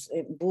 journals,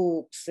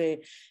 books,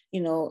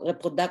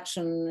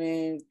 reproduction,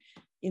 and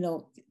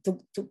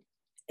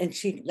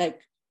she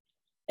like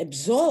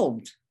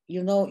absorbed,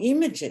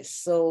 images.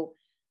 So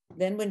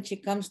then when she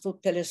comes to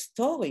tell a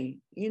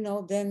story,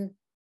 then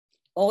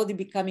already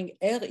becoming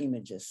her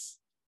images,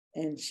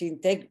 and she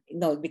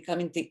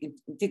becoming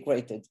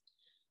integrated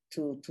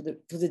to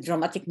the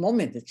dramatic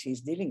moment that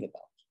she's dealing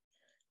about.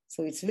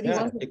 So it's really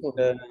wonderful.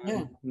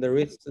 The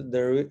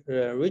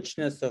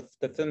richness of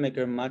the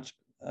filmmaker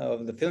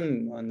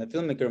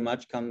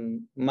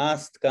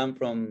must come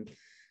from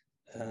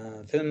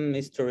film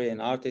history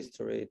and art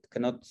history. It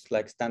cannot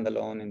stand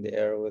alone in the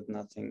air with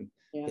nothing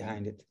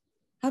behind it.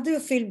 How do you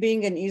feel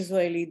being an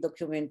Israeli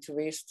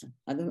documentarist?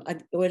 I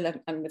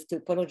have to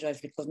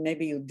apologize because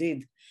maybe you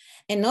did,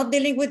 and not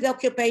dealing with the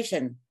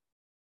occupation.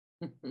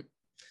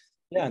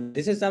 Yeah,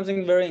 this is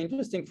something very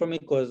interesting for me,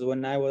 because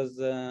when I was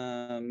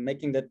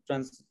making the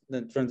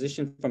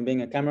transition from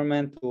being a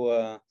cameraman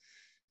from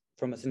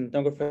a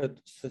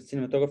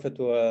cinematographer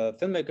to a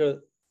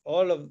filmmaker,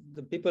 all of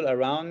the people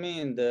around me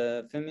in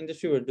the film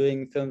industry were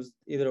doing films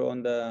either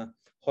on the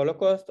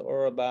Holocaust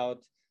or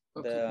about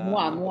the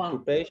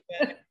occupation.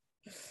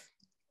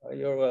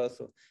 You're well.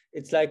 So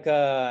it's like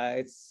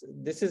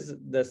this is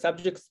the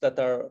subjects that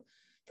are,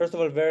 first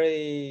of all,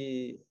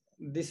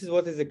 this is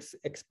what is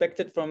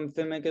expected from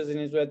filmmakers in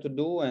Israel to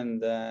do,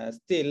 and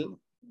still,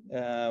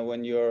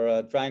 when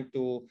you're trying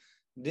to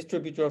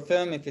distribute your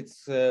film, if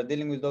it's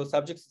dealing with those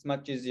subjects, it's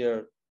much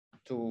easier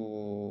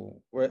to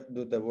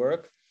do the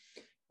work.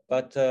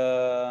 But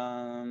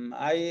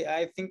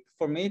I think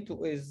for me it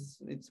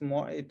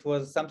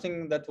was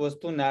something that was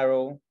too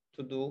narrow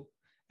to do,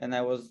 and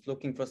I was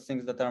looking for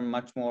things that are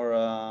much more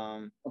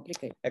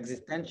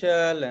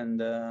existential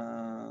and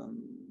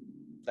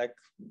like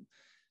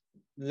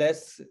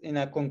less in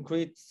a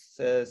concrete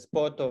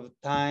spot of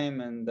time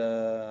and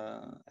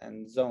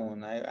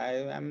zone.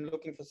 I'm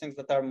looking for things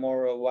that are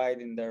more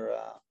wide in their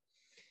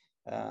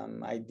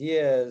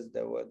ideas,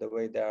 the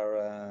way they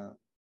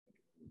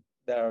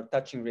are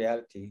touching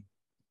reality.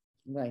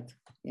 Right.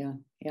 Yeah.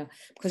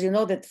 Because you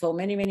know that for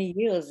many, many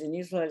years in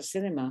Israel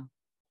cinema,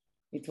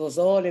 it was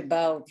all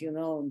about,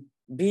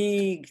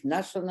 big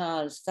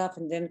national stuff.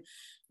 And then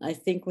I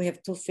think we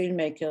have two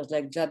filmmakers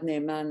like Jad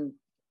Neiman,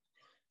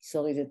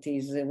 sorry that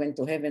he went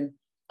to heaven,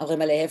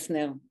 Avremele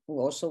Hefner, who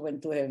also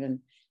went to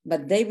heaven.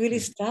 But they really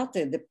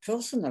started the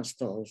personal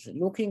stories,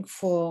 looking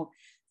for,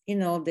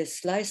 the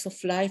slice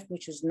of life,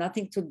 which has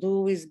nothing to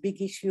do with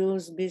big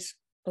issues, big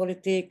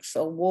politics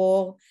or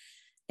war.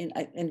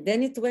 And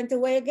then it went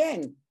away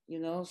again,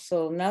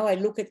 So now I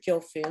look at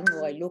your film,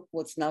 or I look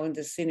what's now in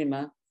the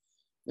cinema,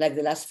 like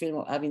the last film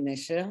of Avi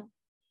Nesher,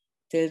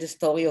 tell the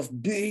story of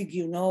big,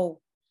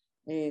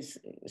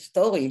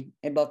 story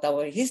about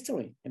our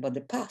history, about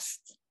the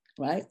past,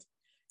 right?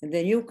 And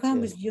then you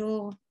come with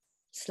your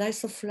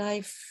slice of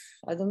life.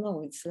 I don't know,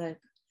 it's like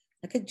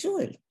a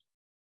jewel.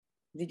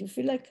 Did you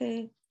feel like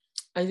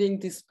I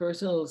think this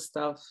personal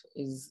stuff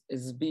is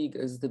as big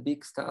as the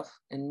big stuff.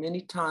 And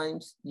many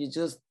times you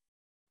just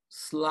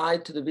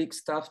slide to the big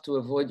stuff to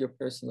avoid your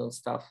personal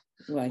stuff.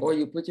 Right. Or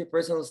you put your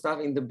personal stuff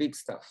in the big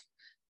stuff.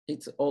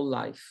 It's all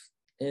life.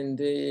 And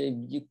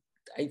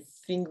I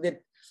think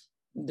that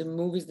the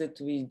movies that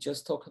we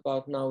just talked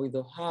about now with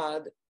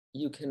Ohad,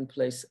 you can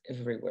place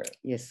everywhere.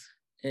 Yes.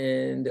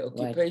 And the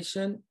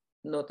occupation,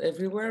 not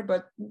everywhere,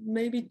 but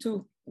maybe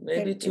two.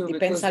 Maybe two. It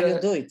depends how you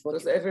do it.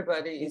 Because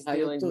everybody is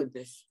dealing with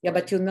this. Yeah,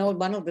 but you know,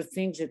 one of the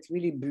things that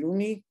really blew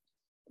me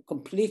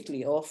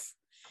completely off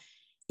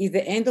is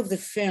the end of the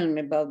film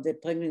about the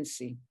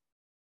pregnancy.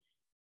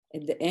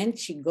 At the end,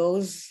 she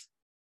goes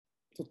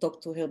to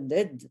talk to her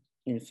dead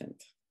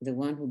infant, the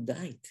one who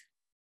died.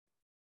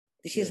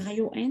 This is how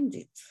you end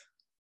it,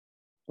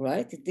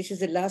 right? This is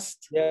the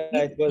last. Yeah,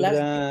 it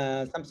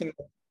was something.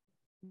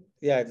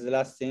 Yeah, it's the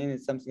last scene.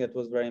 It's something that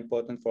was very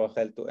important for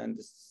Rachel to end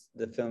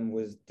the film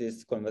with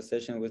this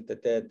conversation with the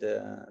dead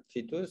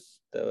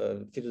fetus,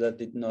 the fetus that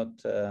did not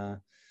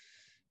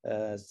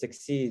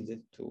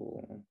succeed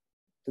to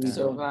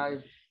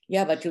survive.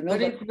 Yeah, but you know,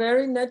 but it's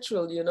very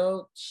natural. You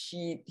know,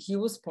 he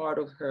was part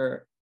of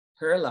her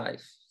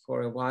life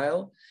for a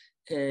while,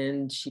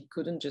 and she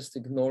couldn't just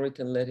ignore it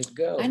and let it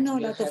go. I know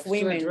a lot of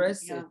women.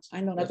 I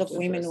know a lot of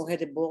women who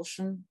had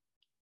abortion.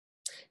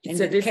 It's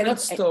a different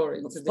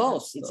story. Of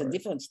course, it's a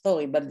different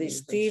story, but they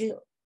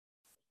still,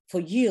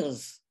 for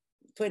years,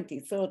 20,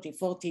 30,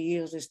 40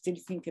 years, they still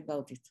think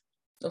about it.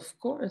 Of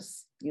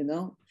course. You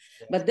know?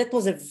 But that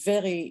was a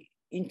very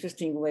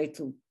interesting way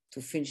to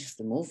finish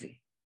the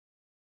movie.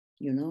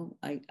 You know,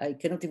 I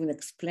cannot even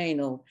explain,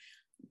 or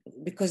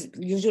because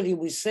usually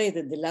we say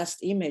that the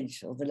last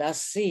image or the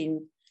last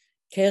scene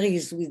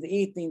carries with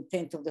it the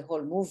intent of the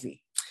whole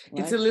movie.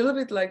 Right? It's a little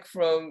bit like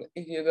from,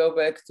 if you go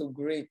back to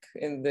Greek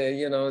and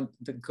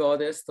the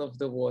goddess of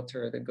the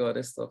water, the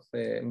goddess of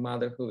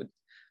motherhood,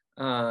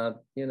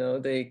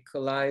 they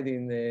collide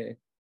in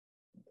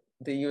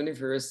the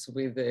universe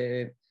with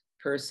a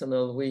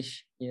personal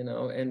wish,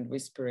 and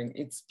whispering.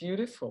 It's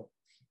beautiful.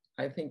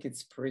 I think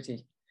it's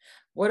pretty.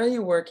 What are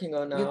you working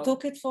on now? You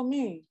took it from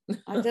me.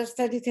 I just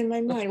had it in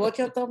my mind. What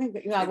you're talking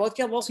about? Yeah, what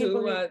you're working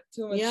on?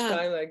 Too much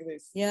time like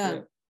this.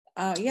 Yeah.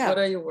 What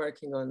are you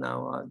working on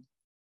now, Ohad?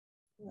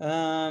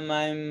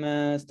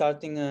 I'm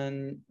starting a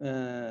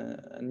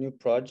new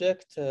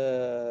project.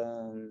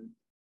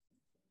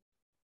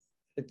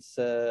 It's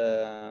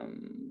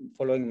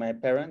following my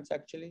parents,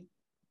 actually.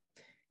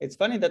 It's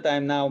funny that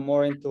I'm now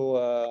more into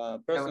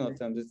personal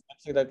films. It's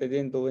something that I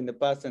didn't do in the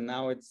past, and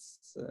now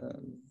it's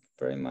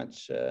very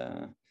much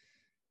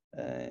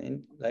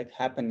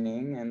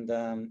happening. And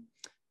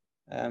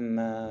I'm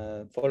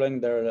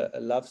following their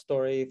love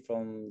story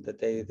from the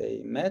day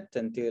they met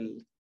until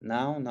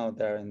now. Now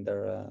they're in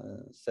their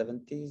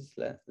 70s,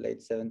 late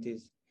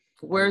 70s.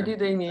 Where did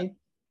they meet?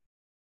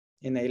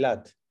 In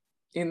Eilat.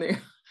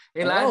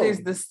 Eilat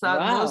is the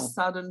most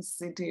southern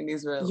city in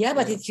Israel. Yeah,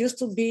 but it used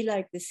to be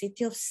like the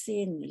city of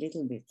sin a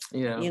little bit.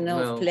 Yeah,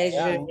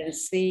 pleasure and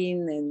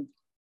sin and.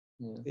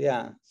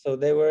 Yeah, so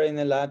they were in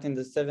Eilat in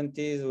the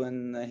 70s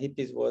when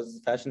hippies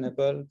was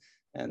fashionable,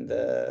 and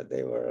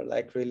they were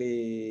like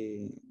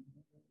really.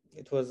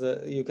 It was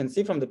you can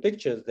see from the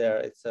pictures there.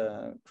 It's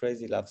a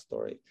crazy love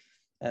story.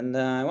 And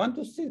I want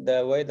to see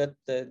the way that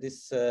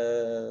this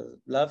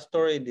love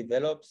story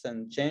develops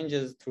and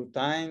changes through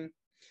time,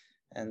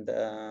 and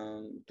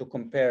to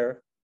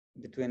compare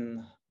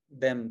between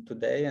them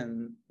today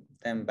and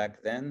them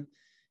back then.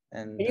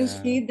 And can you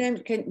see them?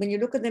 When you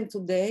look at them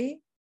today,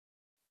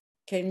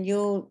 can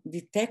you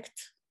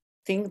detect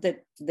things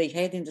that they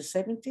had in the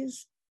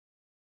 70s?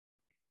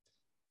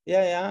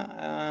 Yeah.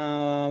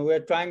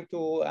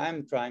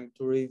 I'm trying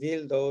to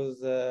reveal those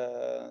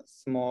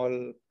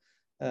small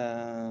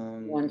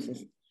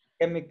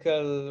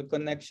chemical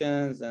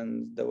connections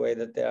and the way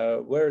that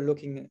were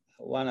looking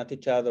one at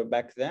each other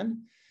back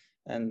then.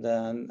 And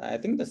I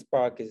think the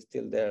spark is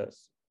still there.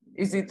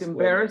 Is it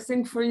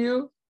embarrassing for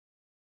you?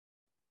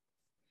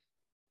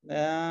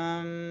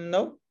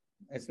 No,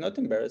 it's not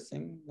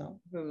embarrassing. No.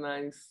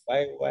 Nice.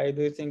 Why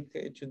do you think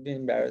it should be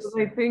embarrassing?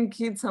 I think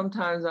kids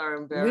sometimes are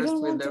embarrassed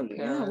with their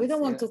parents. Yeah, we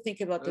don't want to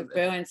think about their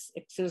parents,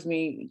 excuse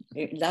me,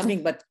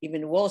 loving, but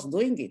even worse,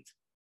 doing it.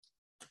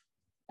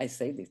 I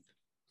said it.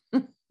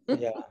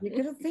 Yeah. You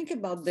cannot think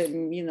about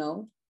them,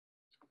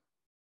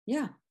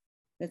 Yeah,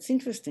 that's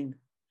interesting.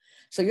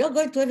 So you're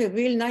going to have a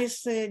real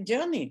nice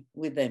journey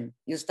with them.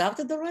 You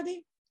started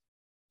already?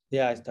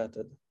 Yeah, I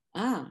started.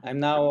 I'm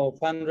now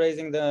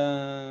fundraising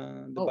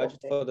the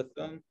budget for the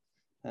film,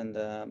 and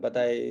but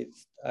I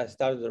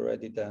started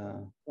already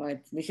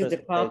right. This is the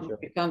part that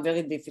become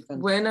very difficult.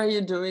 When are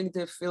you doing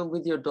the film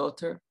with your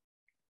daughter?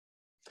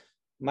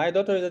 My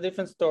daughter is a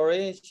different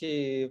story.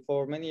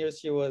 For many years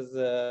she was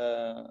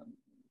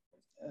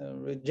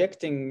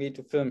rejecting me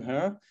to film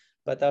her,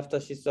 but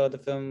after she saw the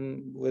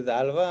film with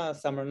Alva,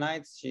 Summer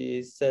Nights,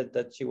 she said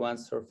that she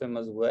wants her film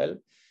as well.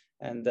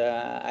 And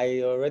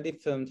I already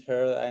filmed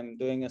her. I'm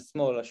doing a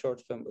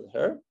short film with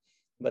her,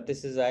 but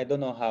I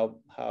don't know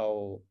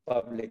how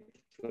public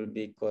it will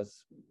be,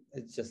 because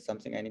it's just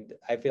something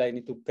I feel I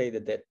need to pay the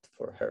debt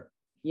for her.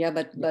 Yeah,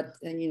 but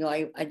you know,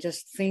 I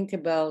just think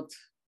about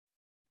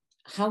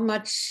how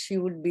much she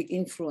would be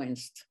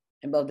influenced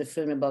about the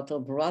film about her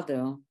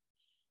brother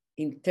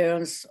in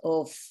terms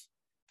of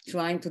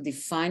trying to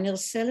define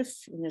herself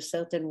in a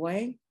certain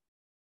way.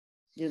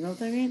 You know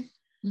what I mean?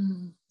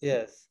 Mm-hmm.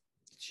 Yes,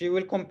 she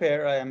will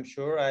compare. I am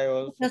sure. I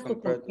also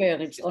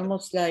compare. It's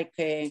almost like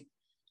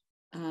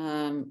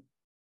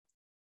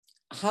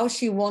how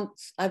she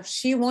wants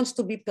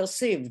to be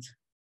perceived.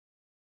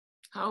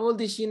 How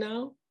old is she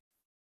now?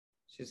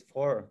 She's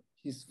 4.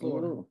 She's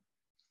 4. Ooh.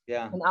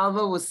 Yeah. And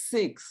Alva was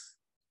 6.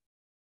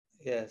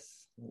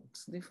 Yes.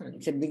 It's different.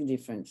 It's a big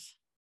difference,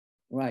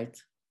 right?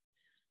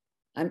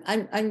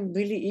 I'm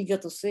really eager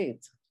to see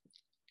it.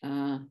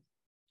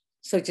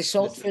 So it's a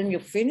short film you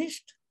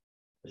finished?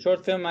 The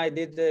short film I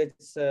did,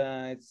 it's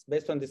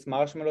based on this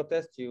marshmallow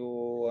test.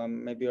 You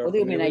maybe are. What do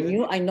you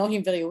mean? I know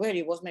him very well.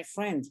 He was my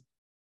friend.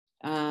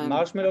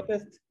 Marshmallow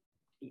test?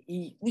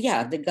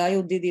 Yeah, the guy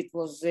who did it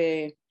was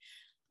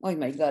oh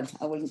my God,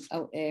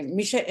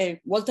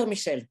 Walter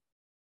Michel.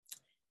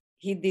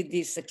 He did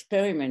this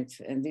experiment,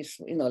 and this,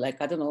 you know,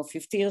 like, I don't know,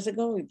 50 years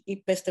ago. He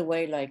passed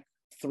away like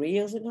 3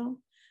 years ago,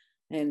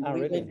 and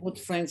we really? were good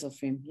friends of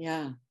him.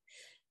 Yeah,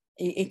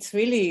 it's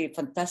really a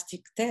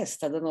fantastic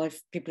test. I don't know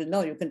if people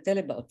know. You can tell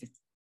about it.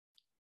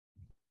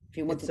 If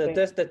you want it's a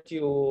test that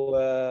you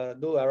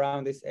do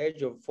around this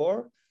age of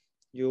 4.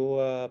 You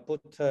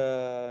put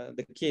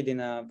the kid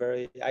in a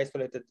very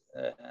isolated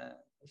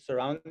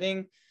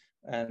surrounding,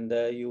 and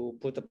you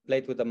put a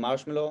plate with a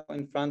marshmallow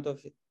in front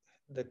of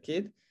the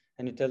kid,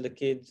 and you tell the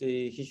kid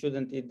he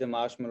shouldn't eat the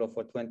marshmallow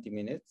for 20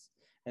 minutes.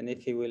 And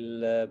if he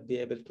will be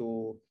able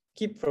to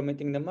keep from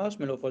eating the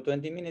marshmallow for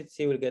 20 minutes,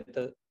 he will get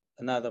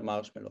another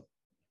marshmallow.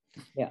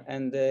 Yeah.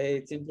 And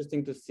it's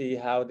interesting to see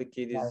how the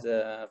kid is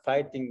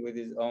fighting with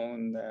his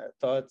own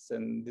thoughts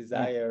and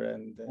desire. Yeah.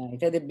 And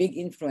it had a big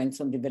influence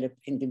on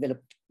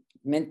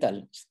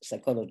developmental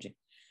psychology.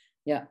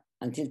 Yeah,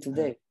 until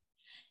today.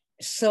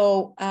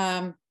 So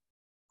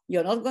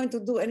you're not going to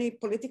do any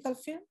political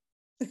film?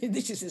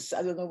 This is,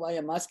 I don't know why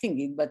I'm asking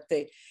it, but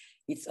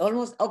it's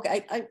almost,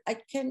 okay, I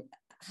can,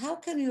 how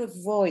can you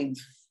avoid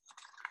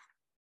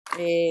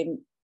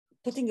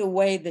putting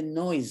away the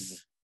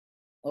noise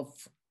of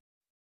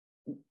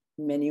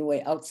many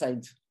way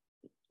outside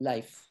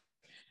life?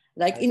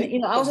 Like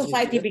in our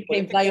society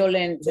became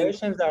violent.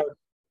 Situations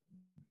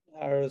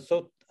are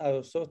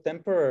so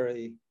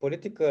temporary.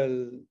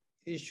 Political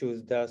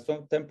issues, they are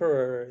so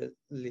temporarily.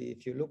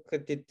 If you look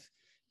at it,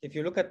 if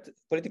you look at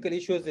political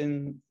issues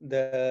on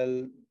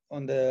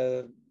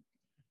the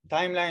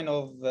timeline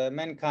of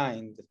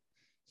mankind,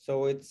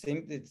 so it's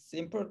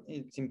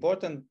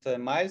important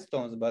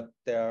milestones, but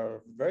they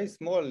are very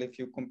small if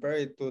you compare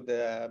it to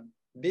the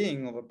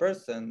being of a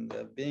person,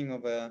 the being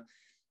of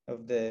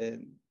the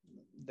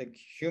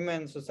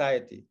human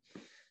society.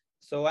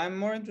 So I'm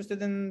more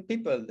interested in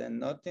people than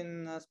not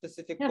in a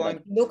specific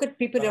point. But look at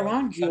people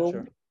around you,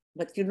 culture.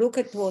 But you look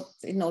at what,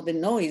 you know, the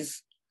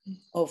noise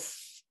of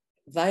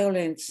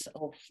violence,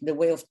 of the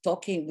way of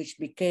talking, which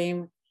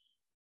became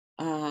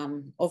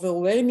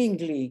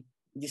overwhelmingly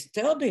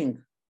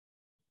disturbing,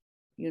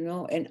 you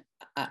know, and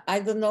I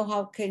don't know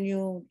how can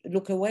you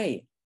look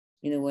away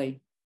in a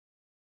way.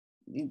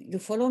 You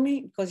follow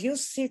me? Because you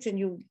sit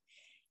and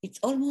it's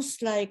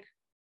almost like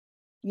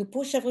you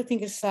push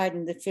everything aside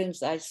in the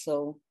films I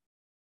saw,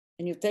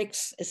 and you take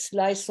a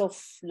slice of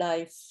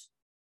life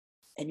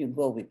and you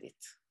go with it.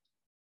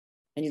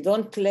 And you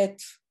don't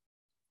let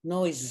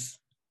noise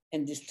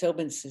and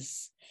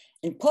disturbances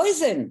and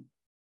poison,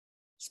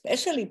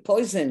 especially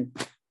poison,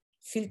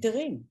 filter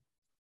in.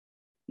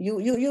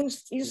 You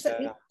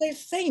say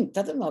saint,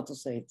 I don't know how to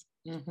say it.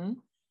 Mm-hmm.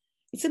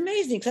 It's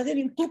amazing.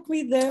 Suddenly you took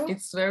me there.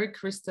 It's very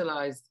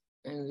crystallized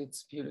and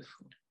it's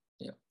beautiful.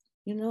 Yeah.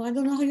 You know, I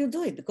don't know how you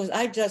do it, because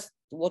I just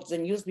watch the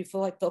news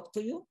before I talk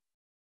to you.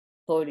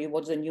 Probably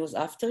watch the news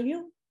after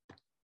you.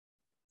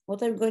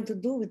 What am I going to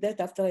do with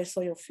that after I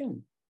saw your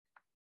film?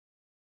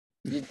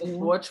 You just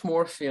watch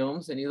more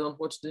films and you don't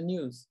watch the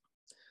news.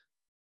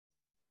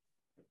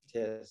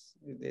 Yes,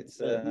 it's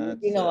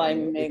you know, we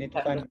need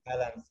to find a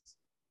balance.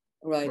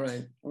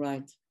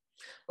 Right.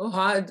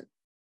 Ohad,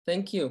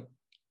 thank you.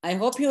 I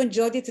hope you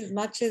enjoyed it as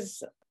much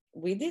as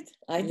we did.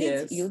 I did.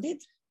 Yes. You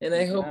did. And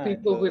I hope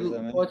people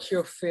will watch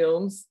your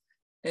films,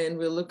 and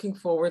we're looking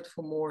forward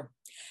for more.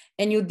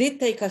 And you did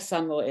take us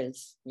somewhere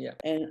else. Yeah.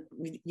 And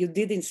you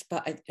did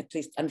inspire, at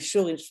least I'm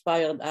sure,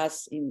 inspired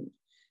us in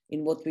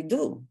what we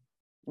do,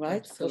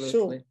 right? Absolutely. For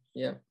sure.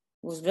 Yeah.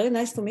 It was very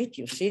nice to meet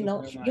you.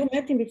 You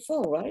met him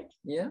before, right?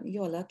 Yeah.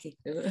 You're lucky.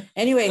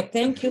 Anyway,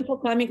 thank you for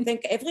coming.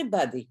 Thank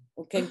everybody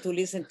who came to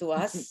listen to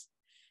us.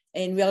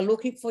 And we are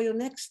looking for your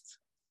next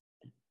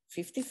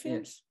 50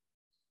 films.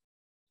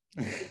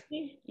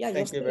 Yeah,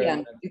 Thank you very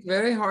much. It's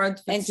very hard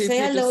for and say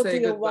hello to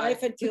your goodbye.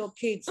 wife and to your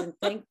kids, and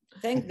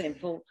thank them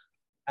for.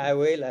 I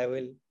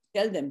will.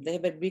 Tell them they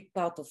have a big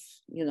part of,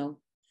 you know.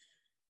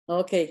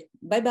 Okay,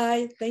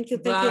 bye-bye. Thank you.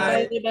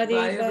 Bye, everybody.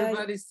 Bye,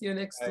 everybody. See you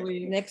next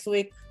week. Next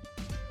week.